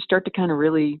then you start to kind of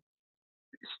really,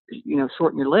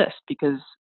 shorten your list, because,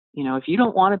 if you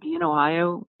don't want to be in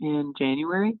Ohio in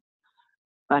January,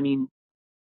 I mean,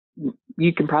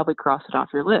 you can probably cross it off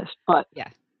your list. But yeah,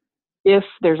 if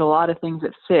there's a lot of things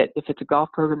that fit, if it's a golf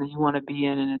program that you want to be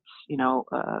in and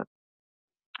it's,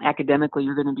 academically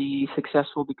you're going to be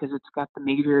successful because it's got the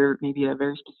major, maybe a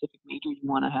very specific major you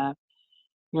want to have,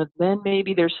 then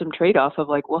maybe there's some trade-off of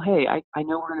like, well, hey, I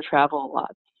know we're going to travel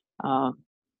a lot.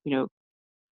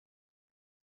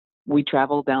 We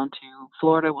travel down to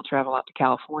Florida, we'll travel out to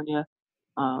California.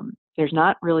 There's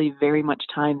not really very much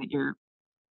time that you're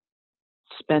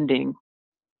spending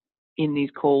in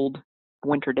these cold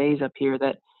winter days up here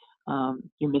that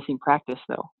you're missing practice,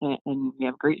 though. And we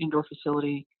have a great indoor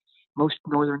facility. Most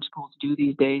northern schools do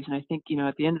these days. And I think,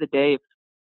 at the end of the day,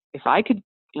 if I could,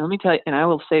 let me tell you, and I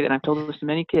will say that, and I've told this to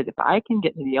many kids, if I can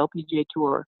get to the LPGA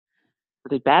Tour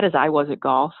with as bad as I was at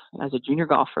golf as a junior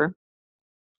golfer,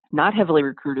 not heavily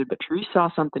recruited, but Therese saw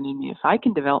something in me. If I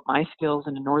can develop my skills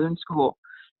in a northern school,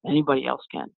 anybody else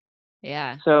can.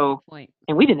 Yeah. So, point.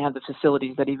 And we didn't have the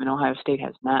facilities that even Ohio State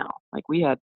has now. Like, we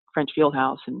had French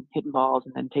Fieldhouse and hitting balls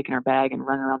and then taking our bag and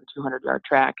running around the 200-yard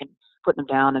track and putting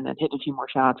them down and then hitting a few more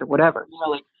shots or whatever.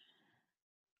 Like,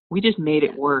 we just made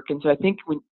it work. And so I think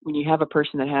when you have a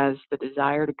person that has the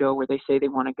desire to go where they say they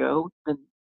want to go, then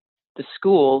the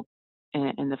school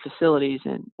and the facilities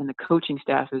and the coaching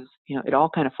staff is, it all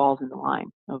kind of falls in the line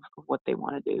of what they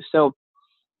want to do. So,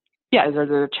 yeah, are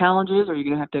there challenges? Or are you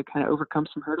going to have to kind of overcome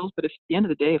some hurdles? But if, at the end of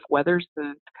the day, if weather's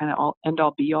the kind of end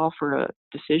all be all for a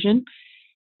decision,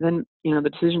 then,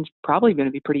 the decision's probably going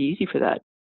to be pretty easy for that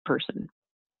person.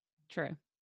 True.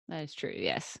 That is true.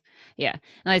 Yes. Yeah. And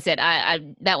like I said,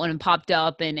 I that one popped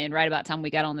up and right about time we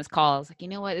got on this call, I was like, you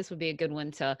know what, this would be a good one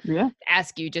to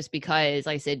ask you, just because,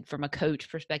 like I said, from a coach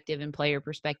perspective and player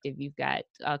perspective, you've got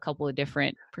a couple of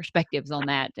different perspectives on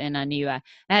that. And I knew I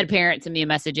had a parent send me a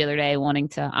message the other day wanting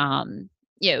to,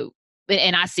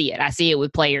 and I see it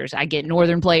with players. I get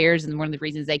northern players, and one of the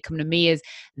reasons they come to me is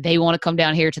they want to come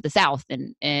down here to the South,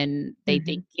 and they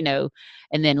think,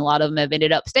 and then a lot of them have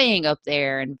ended up staying up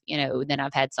there. And, then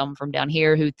I've had some from down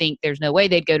here who think there's no way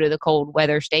they'd go to the cold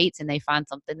weather states, and they find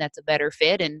something that's a better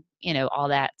fit and, all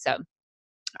that. So,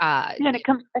 and it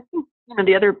comes, I think,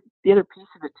 the other piece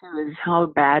of it too is how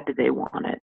bad do they want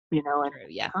it, and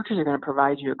true, coaches are going to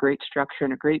provide you a great structure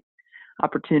and a great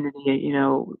opportunity,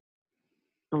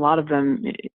 a lot of them,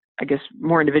 I guess,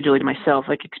 more individually to myself,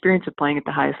 like experience of playing at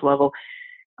the highest level,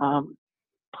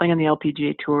 playing on the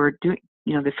LPGA Tour, doing,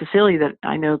 the facility that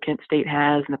I know Kent State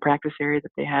has and the practice area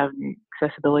that they have, and the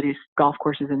accessibility golf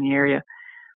courses in the area.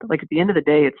 But like at the end of the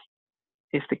day, it's,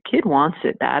 if the kid wants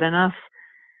it bad enough,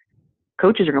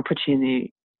 coaches are going to put you in the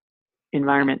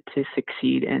environment to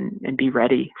succeed and be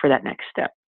ready for that next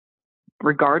step,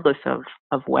 regardless of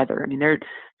weather. I mean,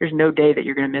 there's no day that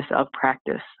you're going to miss of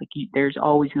practice. Like, there's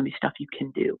always going to be stuff you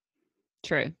can do.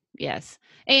 True. Yes.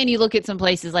 And you look at some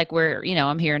places like where,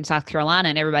 I'm here in South Carolina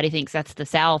and everybody thinks that's the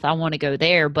South. I want to go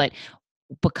there. But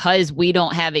because we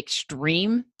don't have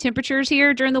extreme temperatures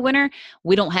here during the winter,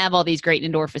 we don't have all these great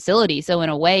indoor facilities. So in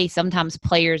a way, sometimes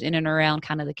players in and around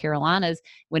kind of the Carolinas,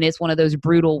 when it's one of those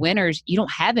brutal winters, you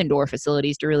don't have indoor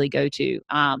facilities to really go to. So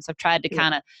I've tried to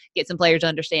kind of get some players to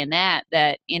understand that,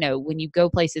 when you go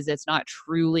places that's not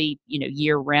truly,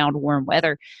 year round warm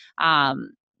weather,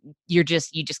 you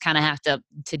just kind of have to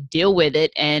deal with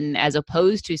it. And as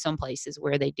opposed to some places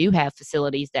where they do have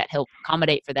facilities that help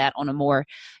accommodate for that on a more,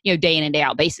 day in and day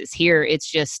out basis, here it's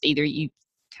just either you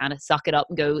kind of suck it up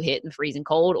and go hit in the freezing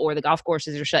cold, or the golf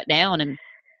courses are shut down and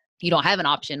you don't have an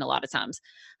option a lot of times.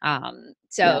 I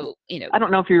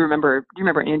don't know if you remember, do you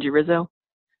remember Angie Rizzo?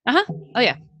 Oh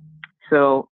yeah.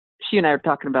 So she and I were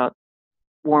talking about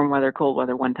warm weather, cold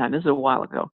weather one time. This is a while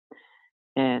ago.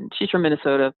 And she's from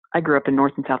Minnesota. I grew up in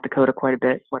North and South Dakota quite a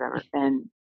bit, whatever. And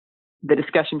the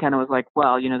discussion kind of was like,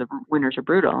 well, the winters are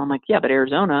brutal. I'm like, yeah, but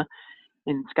Arizona,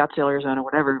 in Scottsdale, Arizona,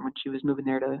 whatever, when she was moving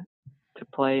there to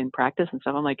play and practice and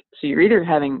stuff, I'm like, so you're either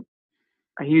having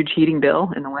a huge heating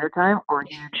bill in the wintertime or a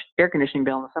huge air conditioning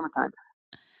bill in the summertime.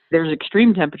 There's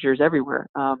extreme temperatures everywhere.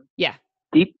 Yeah.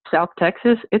 Deep South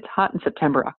Texas, it's hot in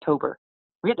September, October.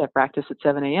 We had to have practice at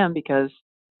 7 a.m. because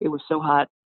it was so hot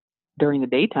during the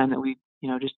daytime that we,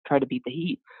 just try to beat the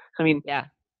heat. So, I mean, Yeah.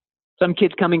 some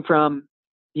kids coming from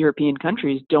European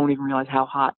countries don't even realize how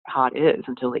hot is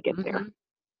until they get there.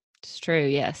 It's true.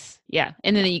 Yes. Yeah.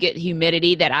 And then you get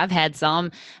humidity that I've had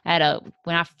some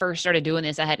when I first started doing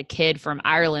this, I had a kid from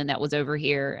Ireland that was over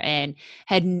here and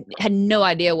had no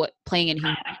idea what playing in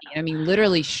humidity. I mean,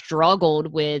 literally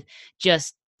struggled with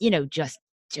just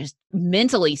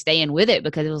mentally staying with it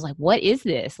because it was like, what is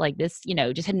this? Like this,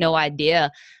 just had no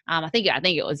idea. I think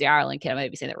it was the Ireland kid. I may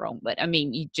be saying that wrong, but I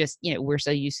mean, you just, we're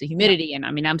so used to humidity. And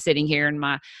I mean, I'm sitting here in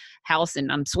my house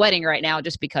and I'm sweating right now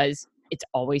just because it's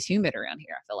always humid around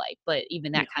here, I feel like, but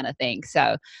even that kind of thing.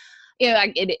 So,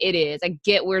 it is. I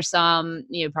get where some,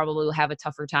 probably will have a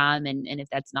tougher time. And if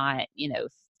that's not,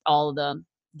 if all the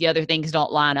other things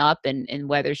don't line up and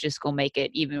weather's just going to make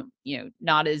it even,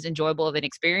 not as enjoyable of an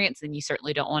experience, then you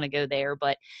certainly don't want to go there.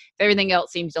 But if everything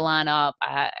else seems to line up,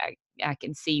 I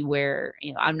can see where,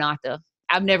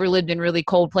 I've never lived in really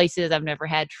cold places. I've never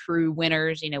had true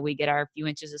winters. We get our few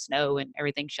inches of snow and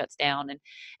everything shuts down and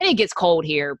it gets cold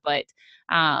here. But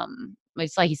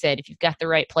it's like you said, if you've got the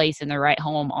right place and the right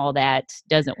home, all that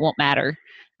won't matter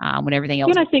when everything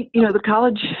else. And I think, the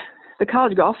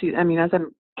college golf season, I mean, as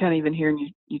I'm kind of even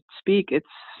hearing you speak,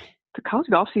 the college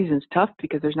golf season is tough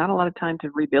because there's not a lot of time to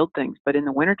rebuild things. But in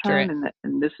the wintertime,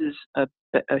 and this is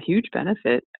a huge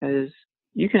benefit, is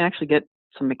you can actually get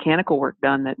some mechanical work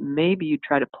done that maybe you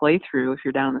try to play through if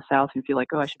you're down in the South and feel like,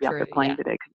 oh, I should be out there playing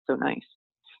today because it's so nice.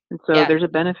 And so there's a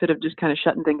benefit of just kind of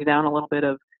shutting things down a little bit,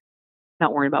 of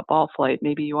not worrying about ball flight.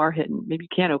 Maybe you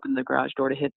can't open the garage door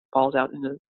to hit balls out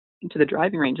into the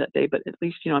driving range that day, but at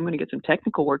least, I'm going to get some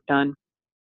technical work done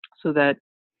so that,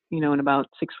 in about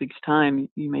 6 weeks' time,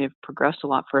 you may have progressed a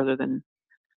lot further than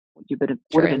what you would have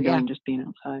been doing just being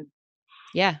outside.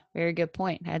 Yeah, very good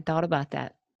point. I had thought about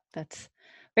that. That's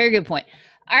very good point.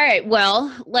 All right.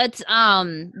 Well, let's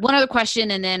one other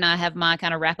question and then I have my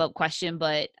kind of wrap up question.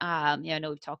 But I know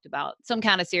we've talked about some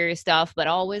kind of serious stuff, but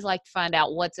I always like to find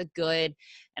out what's a good,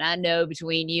 and I know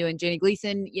between you and Jenny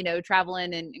Gleason,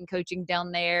 traveling and coaching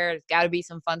down there, there's got to be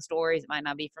some fun stories. It might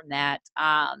not be from that.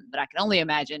 But I can only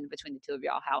imagine between the two of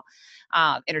y'all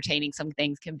how entertaining some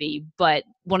things can be. But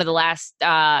one of the last,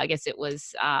 I guess it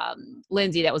was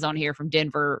Lindsay that was on here from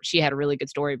Denver. She had a really good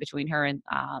story between her and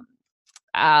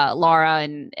Laura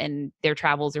and their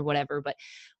travels or whatever. But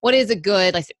what is a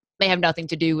good, like, may have nothing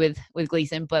to do with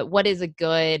Gleason, but what is a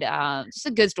good, just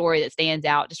a good story that stands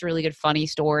out, just a really good, funny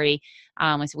story.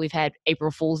 So we've had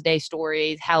April Fool's Day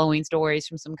stories, Halloween stories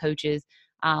from some coaches.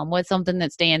 What's something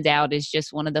that stands out is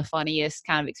just one of the funniest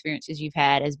kind of experiences you've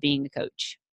had as being a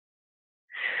coach?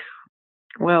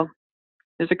 Well,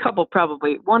 there's a couple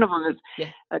probably. One of them is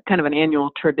a kind of an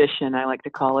annual tradition, I like to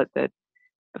call it, that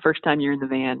the first time you're in the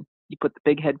van, you put the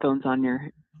big headphones on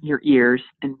your ears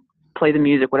and play the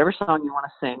music, whatever song you want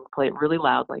to sing, play it really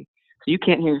loudly so you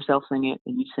can't hear yourself sing it,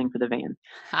 and you sing for the van.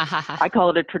 I call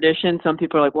it a tradition. Some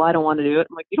people are like, well, I don't want to do it.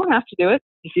 I'm like, you don't have to do it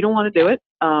if you don't want to do it.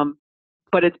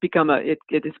 But it's become it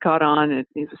is caught on. It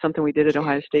was something we did at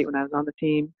Ohio State when I was on the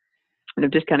team, and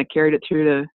I've just kind of carried it through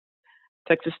to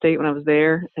Texas State when I was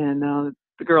there. And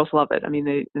the girls love it. I mean,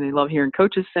 they love hearing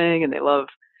coaches sing, and they love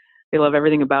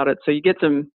everything about it. So you get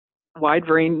some wide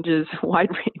ranges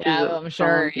I'm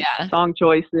sure. Song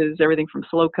choices, everything from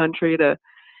slow country to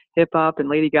hip hop and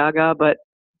Lady Gaga, but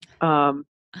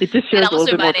it just shows a little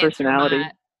bit more personality.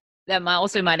 That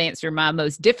might answer my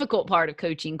most difficult part of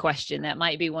coaching question. That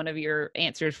might be one of your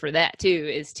answers for that too,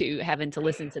 is to having to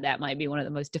listen to that might be one of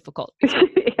the most difficult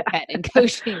and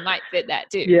coaching might fit that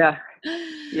too. Yeah.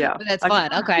 But that's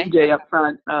fun. Okay. DJ up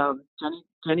front.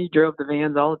 Jenny drove the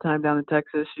vans all the time down in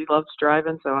Texas. She loves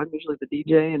driving, so I'm usually the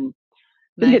DJ, and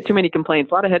didn't get too many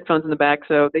complaints. A lot of headphones in the back,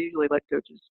 so they usually let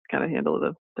coaches kind of handle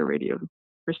the radio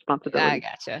responsibility. I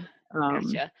gotcha.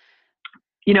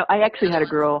 I actually had a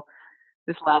girl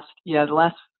the last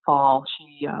fall.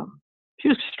 She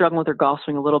was struggling with her golf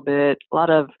swing a little bit. A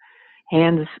lot of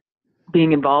hands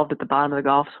being involved at the bottom of the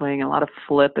golf swing, and a lot of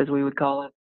flip, as we would call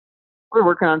it. We were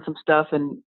working on some stuff,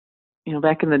 and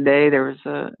back in the day, there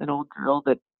was an old drill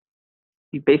that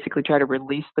you basically try to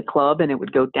release the club, and it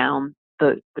would go down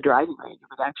the driving range. It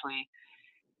would actually,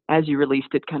 as you released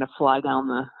it, kind of fly down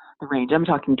the range. I'm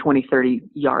talking 20, 30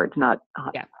 yards, not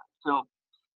 100. Yeah. So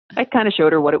I kind of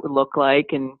showed her what it would look like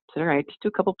and said, all right, just do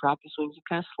a couple practice swings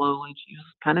kind of slowly. She was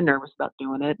kind of nervous about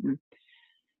doing it. And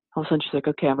all of a sudden she's like,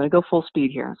 okay, I'm going to go full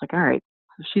speed here. I was like, all right.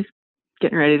 So she's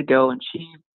getting ready to go, and she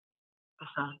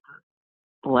decided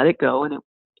to let it go,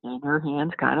 and her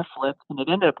hands kind of flipped, and it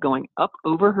ended up going up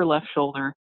over her left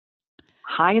shoulder,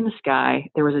 high in the sky.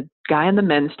 There was a guy on the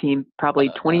men's team probably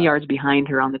 20 yards behind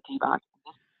her on the tee box.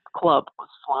 This club was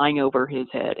flying over his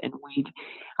head, and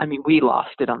we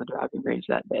lost it on the driving range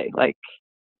that day. Like,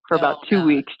 for about 2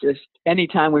 weeks, just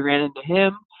anytime we ran into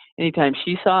him, anytime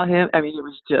she saw him, it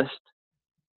was just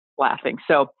laughing.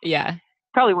 So yeah,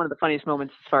 probably one of the funniest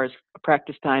moments as far as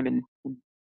practice time and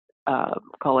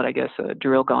call it, I guess, a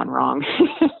drill gone wrong.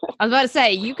 I was about to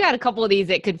say, you got a couple of these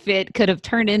that could have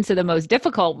turned into the most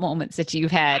difficult moments that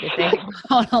you've had. If they had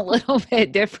gone a little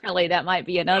bit differently, that might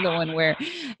be another one where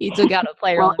you took out a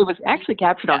player. Well, it was actually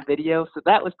captured on video, so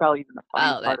that was probably even the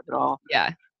funniest part of it all.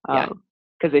 Yeah.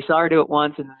 Because they saw her do it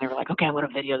once, and then they were like, okay, I want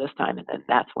a video this time. And then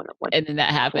that's when it went. And then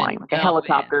that happened. Flying, like a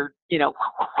helicopter,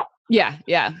 Yeah.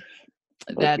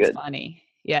 That's funny.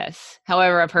 Yes.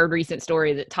 However, I've heard recent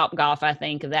stories at Topgolf. I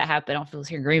think that happened. I don't know if it was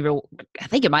here in Greenville. I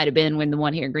think it might have been when the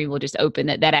one here in Greenville just opened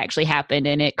that actually happened,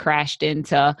 and it crashed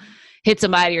hit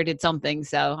somebody or did something.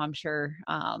 So I'm sure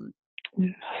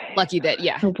lucky that,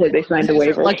 hopefully they signed a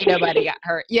waiver. Lucky nobody got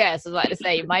hurt. Yes, I was about to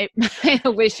say, you might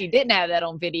wish you didn't have that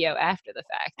on video after the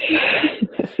fact.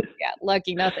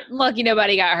 Lucky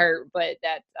nobody got hurt, but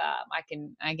that I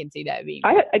can see that being.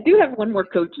 I do have one more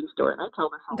coaching story, and I tell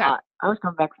this a lot. I was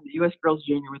coming back from the U.S. Girls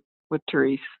Junior with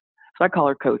Therese, so I call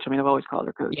her Coach. I've always called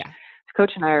her Coach. Yeah.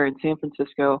 Coach and I are in San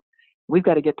Francisco. We've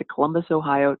got to get to Columbus,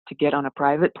 Ohio, to get on a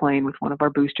private plane with one of our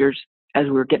boosters as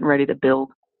we were getting ready to build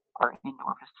our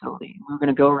indoor facility. We were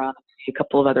going to go around and see a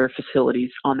couple of other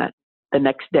facilities on the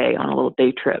next day on a little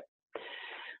day trip.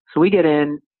 So we get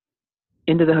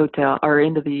into the hotel or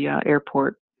into the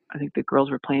airport. I think the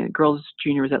girls were playing. Girls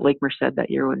Junior was at Lake Merced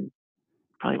that year when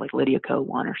probably like Lydia Ko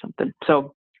won or something.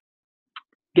 So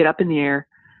get up in the air,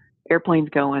 airplane's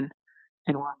going,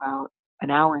 and we're about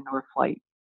an hour into our flight.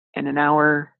 And an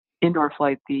hour into our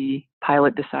flight, the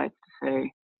pilot decides to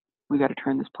say, we got to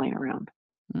turn this plane around.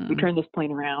 Mm-hmm. We turn this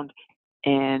plane around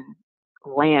and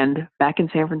land back in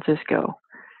San Francisco.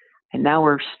 And now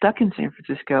we're stuck in San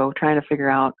Francisco trying to figure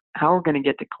out how we're going to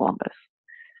get to Columbus.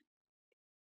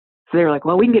 So they were like,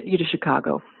 well, we can get you to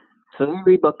Chicago. So they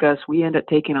rebook us. We end up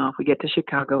taking off. We get to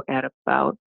Chicago at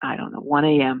about, 1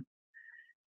 a.m.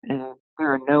 And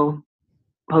there are no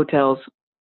hotels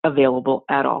available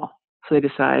at all. So they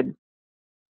decide,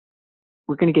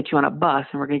 we're going to get you on a bus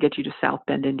and we're going to get you to South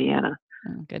Bend, Indiana.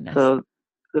 Oh, goodness. So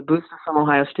the booster from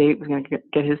Ohio State was going to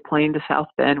get his plane to South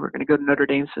Bend. We're going to go to Notre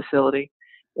Dame's facility.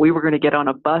 We were going to get on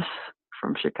a bus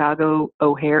from Chicago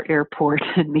O'Hare Airport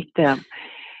and meet them.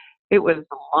 It was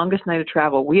the longest night of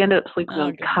travel. We ended up sleeping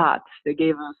on cots. They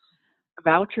gave us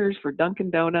vouchers for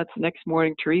Dunkin' Donuts. Next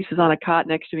morning, Therese is on a cot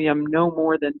next to me. I'm no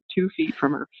more than 2 feet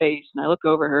from her face. And I look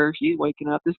over her. She's waking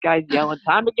up. This guy's yelling,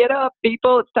 time to get up,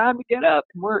 people. It's time to get up.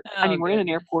 And we're in an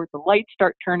airport. The lights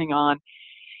start turning on.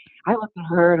 I look at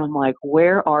her and I'm like,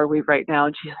 where are we right now?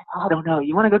 And she's like, I don't know.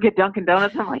 You want to go get Dunkin'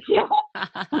 Donuts? I'm like, yeah.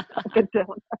 Dunkin'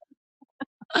 Donuts.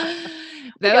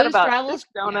 We got about 6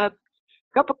 donuts,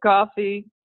 cup of coffee,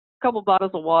 couple bottles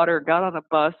of water, got on a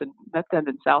bus, and met them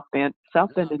in South Bend,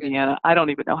 Indiana. I don't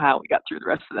even know how we got through the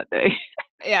rest of that day.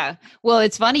 Yeah. Well,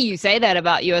 it's funny you say that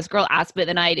about U.S. Girl. I spent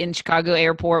the night in Chicago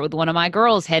airport with one of my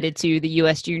girls headed to the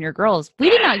U.S. Junior Girls.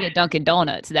 We did not get Dunkin'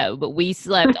 Donuts, though, but we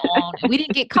slept on. We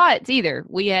didn't get cots either.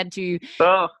 We had to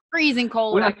freezing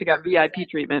cold. We actually got VIP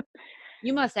treatment.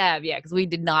 You must have, yeah, because we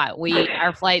did not.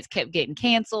 Our flights kept getting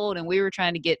canceled, and we were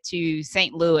trying to get to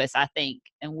St. Louis, I think,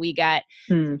 and we got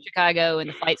Chicago, and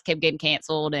the flights kept getting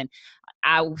canceled, and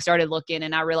I started looking,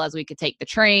 and I realized we could take the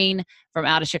train from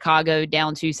out of Chicago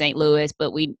down to St. Louis,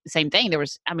 but same thing.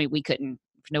 We couldn't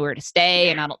nowhere to stay,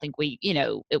 and I don't think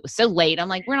it was so late. I'm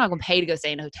like, we're not going to pay to go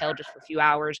stay in a hotel just for a few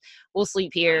hours. We'll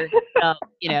sleep here,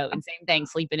 and same thing,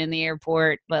 sleeping in the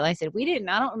airport. But like I said,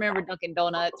 I don't remember Dunkin'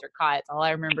 Donuts or cots. All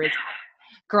I remember is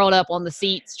curled up on the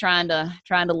seats, trying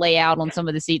to lay out on some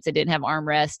of the seats that didn't have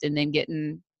armrest, and then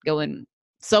going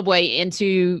subway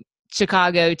into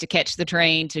Chicago to catch the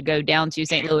train to go down to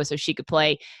St. Louis so she could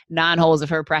play 9 holes of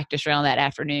her practice round that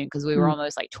afternoon, because we were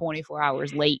almost like 24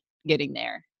 hours late getting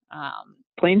there.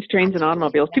 Planes, trains, and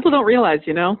automobiles. People don't realize,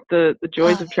 the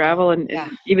joys of travel. And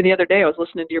even the other day, I was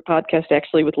listening to your podcast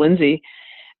actually with Lindsay.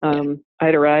 I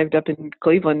had arrived up in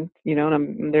Cleveland, and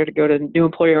I'm there to go to new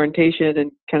employee orientation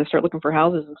and kind of start looking for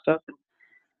houses and stuff. And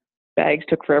bags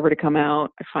took forever to come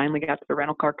out. I finally got to the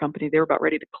rental car company. They were about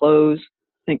ready to close.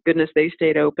 Thank goodness they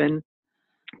stayed open.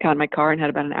 Got in my car and had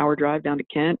about an hour drive down to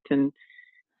Kent and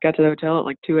got to the hotel at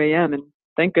like 2 a.m. And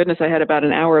thank goodness I had about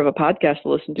an hour of a podcast to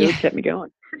listen to. Yeah. It kept me going.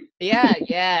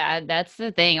 Yeah. That's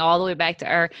the thing. All the way back to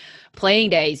our playing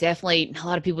days. Definitely, a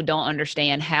lot of people don't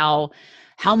understand how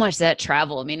much that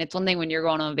travel. I mean, it's one thing when you're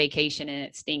going on vacation and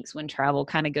it stinks when travel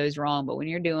kind of goes wrong, but when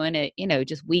you're doing it,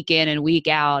 just week in and week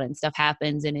out and stuff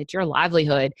happens and it's your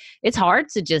livelihood, it's hard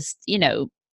to just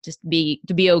be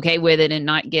okay with it and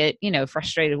not get,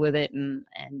 frustrated with it. And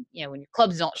when your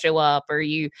clubs don't show up or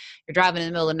you're driving in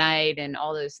the middle of the night and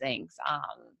all those things,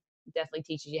 definitely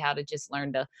teaches you how to just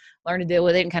learn to deal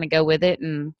with it and kind of go with it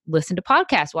and listen to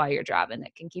podcasts while you're driving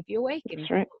that can keep you awake and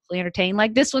That's right. hopefully entertain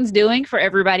like this one's doing for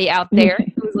everybody out there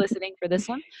who's listening for this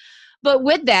one. But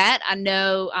with that, I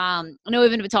know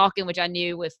we've been talking, which I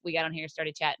knew if we got on here and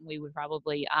started chatting, we would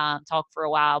probably talk for a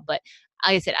while. But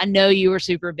like I said, I know you were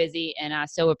super busy and I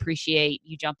so appreciate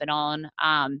you jumping on.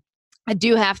 I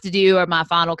do have to do my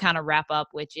final kind of wrap up,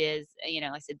 which is,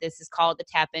 I said, this is called the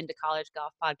Tap Into College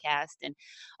Golf Podcast. And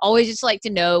always just like to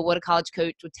know what a college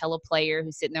coach would tell a player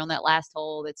who's sitting there on that last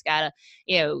hole that's got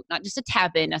not just a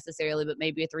tap in necessarily, but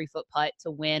maybe a 3-foot putt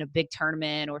to win a big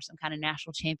tournament or some kind of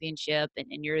national championship.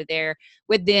 And you're there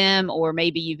with them, or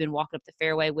maybe you've been walking up the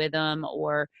fairway with them,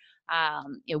 or,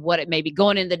 what it may be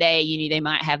going in the day, they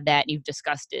might have that and you've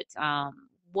discussed it.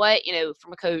 What,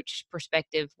 from a coach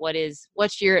perspective,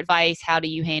 what's your advice? How do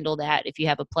you handle that if you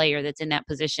have a player that's in that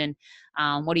position?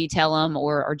 What do you tell them,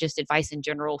 or just advice in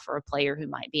general for a player who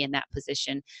might be in that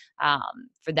position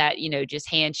for that, just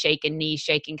hand shaking, knee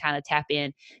shaking kind of tap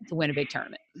in to win a big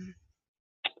tournament?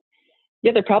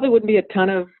 Yeah, there probably wouldn't be a ton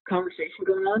of conversation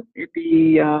going on. It'd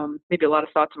be maybe a lot of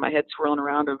thoughts in my head swirling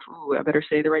around of, ooh, I better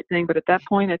say the right thing. But at that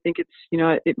point, I think it's,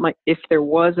 it might, if there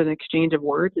was an exchange of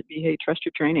words, it'd be, hey, trust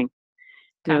your training.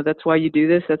 That's why you do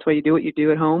this. That's why you do what you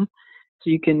do at home. So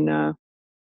you can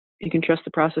trust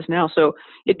the process now. So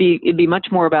it'd be much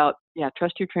more about,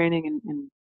 trust your training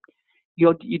and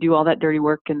you do all that dirty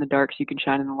work in the dark so you can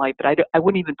shine in the light. But I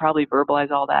wouldn't even probably verbalize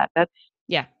all that. That's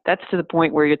to the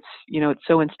point where it's, it's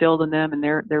so instilled in them and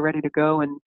they're ready to go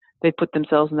and they put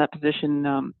themselves in that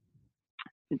position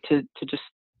to just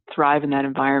thrive in that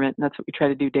environment. And that's what we try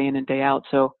to do day in and day out.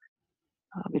 So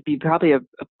it'd be probably a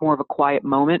more of a quiet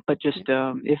moment, but just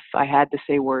if I had to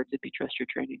say words, it'd be trust your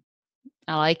training.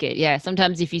 I like it. Yeah.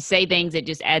 Sometimes if you say things, it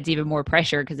just adds even more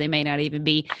pressure because they may not even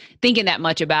be thinking that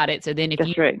much about it. So then if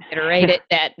you iterate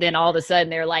it, then all of a sudden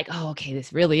they're like, oh, okay,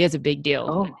 this really is a big deal.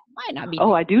 Oh, it might not be.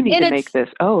 Oh, I do need to make this.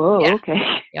 Yeah. Okay.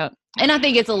 Yep. And I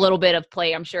think it's a little bit of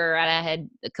play. I'm sure I had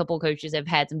a couple of coaches have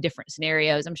had some different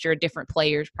scenarios. I'm sure different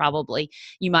players probably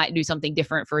you might do something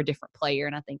different for a different player.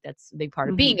 And I think that's a big part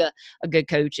of being a good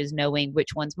coach is knowing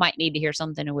which ones might need to hear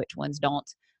something and which ones don't.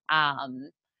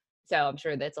 So I'm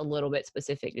sure that's a little bit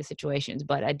specific to situations,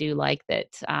 but I do like that.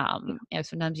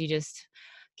 Sometimes you just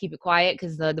keep it quiet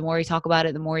because the more you talk about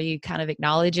it, the more you kind of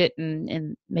acknowledge it,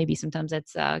 and maybe sometimes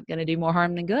that's going to do more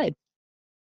harm than good.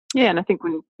 Yeah, and I think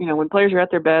when players are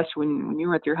at their best, when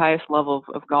you're at your highest level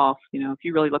of golf, if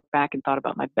you really look back and thought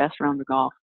about my best round of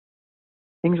golf,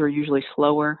 things were usually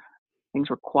slower, things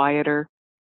were quieter,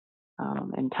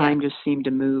 and time just seemed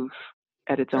to move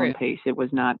at its own pace. It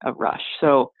was not a rush.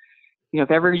 So, if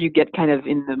ever you get kind of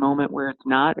in the moment where it's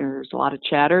not, or there's a lot of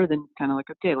chatter, then kind of like,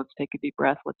 okay, let's take a deep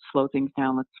breath. Let's slow things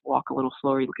down. Let's walk a little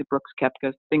slower. You look at Brooks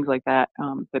Koepka, things like that,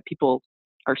 that people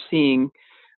are seeing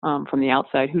from the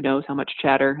outside. Who knows how much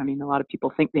chatter? I mean, a lot of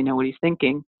people think they know what he's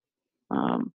thinking,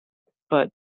 but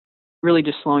really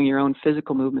just slowing your own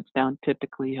physical movements down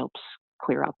typically helps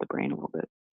clear out the brain a little bit.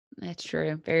 That's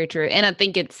true. Very true. And I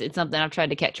think it's something I've tried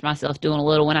to catch myself doing a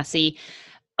little when I see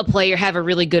a player have a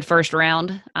really good first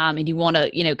round and you want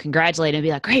to, congratulate and be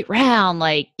like, great round.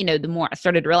 Like, the more I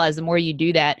started to realize, the more you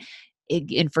do that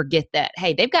and forget that,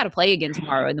 hey, they've got to play again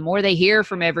tomorrow. And the more they hear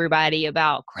from everybody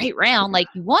about great round, like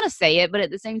you want to say it, but at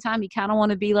the same time, you kind of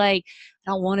want to be like,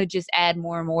 I don't want to just add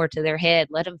more and more to their head.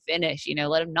 Let them finish,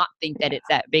 let them not think that it's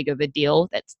that big of a deal.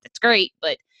 That's great.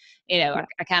 But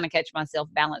I kind of catch myself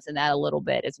balancing that a little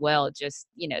bit as well. Just,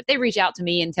 if they reach out to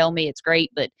me and tell me it's great,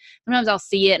 but sometimes I'll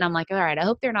see it and I'm like, all right, I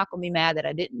hope they're not going to be mad that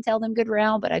I didn't tell them good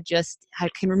round. But I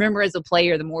can remember as a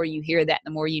player, the more you hear that,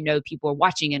 the more people are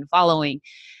watching and following.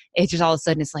 It's just all of a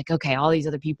sudden it's like, okay, all these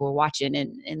other people are watching.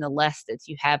 And the less that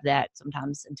you have that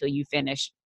sometimes until you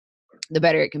finish, the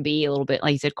better it can be. A little bit,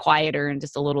 like you said, quieter and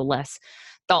just a little less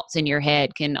thoughts in your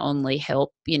head can only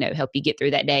help you get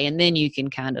through that day. And then you can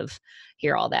kind of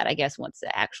hear all that, I guess, once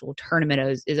the actual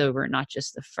tournament is over, not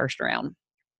just the first round.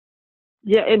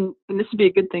 Yeah. And this would be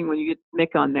a good thing when you get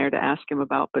Nick on there to ask him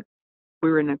about, but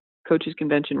we were in a coaches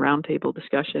convention roundtable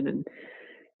discussion and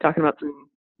talking about some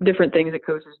different things that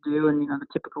coaches do and, the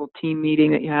typical team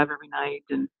meeting that you have every night.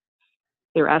 And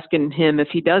they were asking him if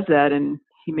he does that. And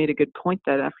he made a good point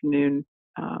that afternoon.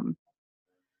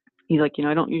 He's like,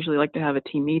 I don't usually like to have a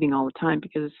team meeting all the time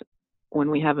because when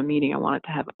we have a meeting, I want it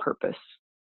to have a purpose.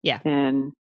 Yeah.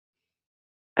 And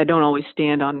I don't always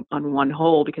stand on one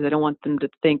hole because I don't want them to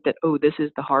think that, oh, this is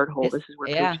the hard hole. This is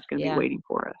where coach is going to be waiting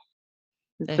for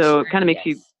us. And so it kind of makes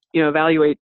you,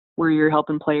 evaluate where you're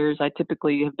helping players. I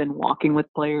typically have been walking with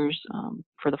players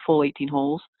for the full 18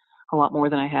 holes, a lot more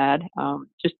than I had.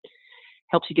 Just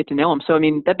helps you get to know them. So, I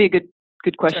mean, that'd be a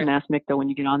good question to ask Mick, though, when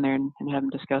you get on there and have him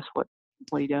discuss what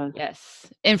he does. Yes.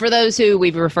 And for those who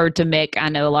we've referred to Mick, I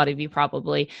know a lot of you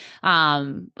probably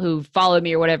who followed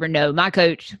me or whatever know my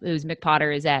coach, who's Mick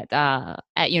Potter, is at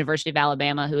University of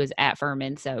Alabama, who is at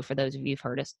Furman. So for those of you who've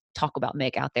heard us talk about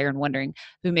Mick out there and wondering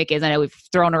who Mick is, I know we've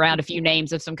thrown around a few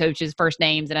names of some coaches' first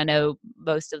names, and I know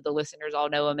most of the listeners all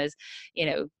know him as,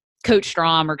 Coach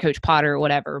Strom or Coach Potter or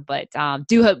whatever, but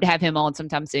do hope to have him on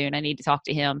sometime soon. I need to talk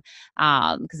to him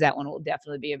because that one will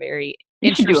definitely be a very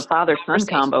You should do a father-son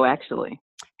combo, actually.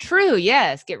 True.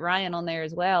 Yes. Get Ryan on there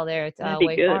as well. There at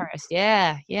Wake Forest.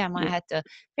 Yeah. I might have to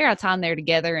figure out time there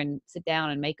together and sit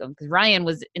down and make them, because Ryan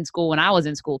was in school when I was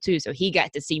in school too, so he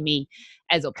got to see me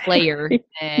as a player.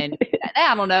 And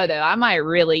I don't know though. I might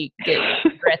really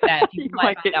regret that. People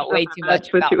might find out way too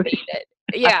much about me.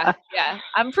 Yeah.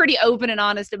 I'm pretty open and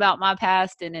honest about my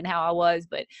past and how I was,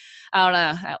 but I don't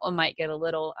know. That one might get a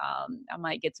little. I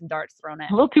might get some darts thrown at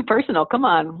me. A little too personal. Come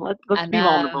on, let's be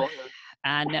vulnerable.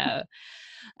 I know.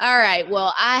 All right.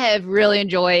 Well, I have really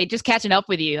enjoyed just catching up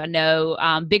with you. I know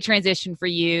big transition for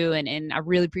you, and I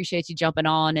really appreciate you jumping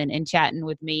on and chatting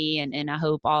with me. And I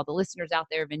hope all the listeners out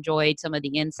there have enjoyed some of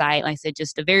the insight. Like I said,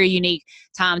 just a very unique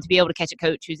time to be able to catch a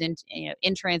coach who's in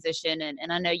transition.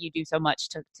 And I know you do so much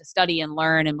to study and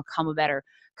learn and become a better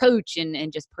coach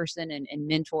and just person and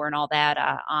mentor and all that.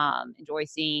 I enjoy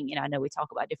seeing, I know we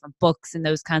talk about different books and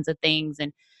those kinds of things.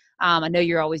 And I know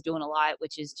you're always doing a lot,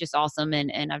 which is just awesome.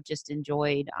 And I've just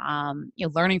enjoyed,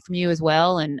 learning from you as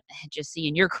well and just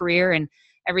seeing your career and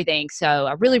everything. So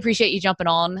I really appreciate you jumping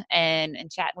on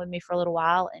and chatting with me for a little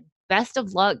while, and best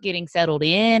of luck getting settled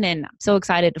in. And I'm so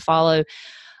excited to follow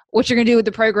what you're going to do with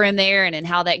the program there and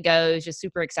how that goes. Just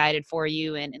super excited for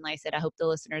you. And like I said, I hope the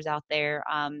listeners out there,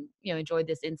 enjoyed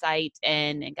this insight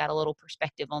and got a little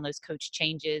perspective on those coach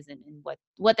changes and what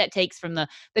that takes from the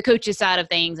coach's side of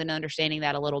things and understanding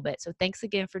that a little bit. So thanks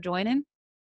again for joining.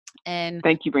 And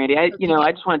thank you, Brandy. I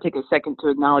just want to take a second to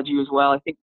acknowledge you as well. I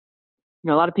think,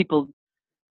 a lot of people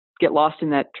get lost in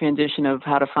that transition of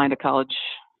how to find a college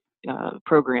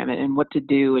program and what to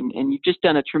do. And you've just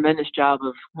done a tremendous job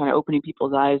of kind of opening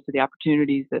people's eyes to the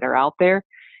opportunities that are out there.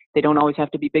 They don't always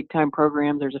have to be big time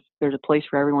programs. There's a place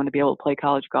for everyone to be able to play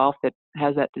college golf that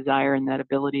has that desire and that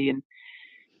ability. And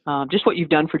just what you've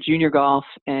done for junior golf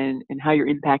and how you're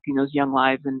impacting those young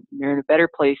lives, and they're in a better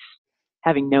place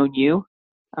having known you.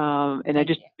 And I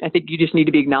think you just need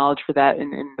to be acknowledged for that.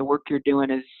 And the work you're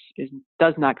doing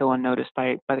does not go unnoticed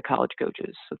by the college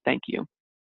coaches. So thank you.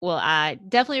 Well, I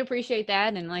definitely appreciate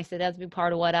that. And like I said, that's a big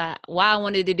part of why I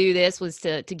wanted to do this, was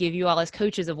to give you all as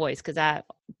coaches a voice, because I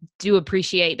do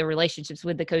appreciate the relationships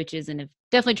with the coaches and have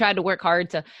definitely tried to work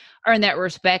hard to earn that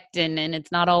respect. And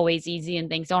it's not always easy, and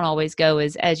things don't always go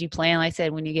as you plan. Like I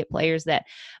said, when you get players that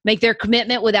make their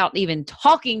commitment without even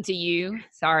talking to you.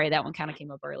 Sorry, that one kind of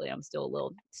came up early. I'm still a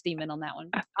little steaming on that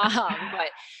one. But,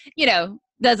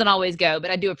 doesn't always go, but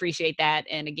I do appreciate that.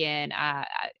 And again, I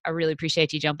really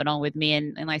appreciate you jumping on with me.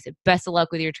 And like I said, best of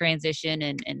luck with your transition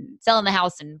and selling the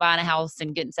house and buying a house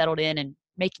and getting settled in and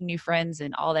making new friends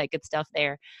and all that good stuff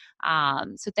there.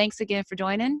 So thanks again for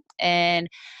joining, and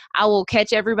I will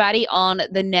catch everybody on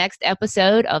the next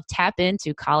episode of Tap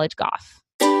Into College Golf.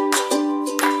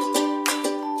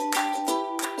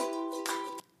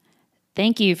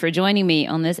 Thank you for joining me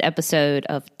on this episode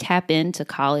of Tap Into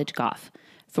College Golf.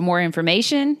 For more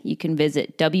information, you can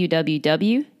visit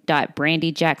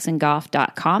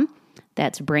www.brandyjacksongolf.com.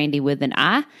 That's Brandy with an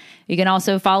I. You can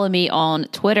also follow me on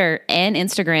Twitter and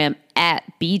Instagram at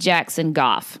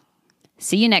bjacksongolf.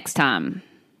 See you next time.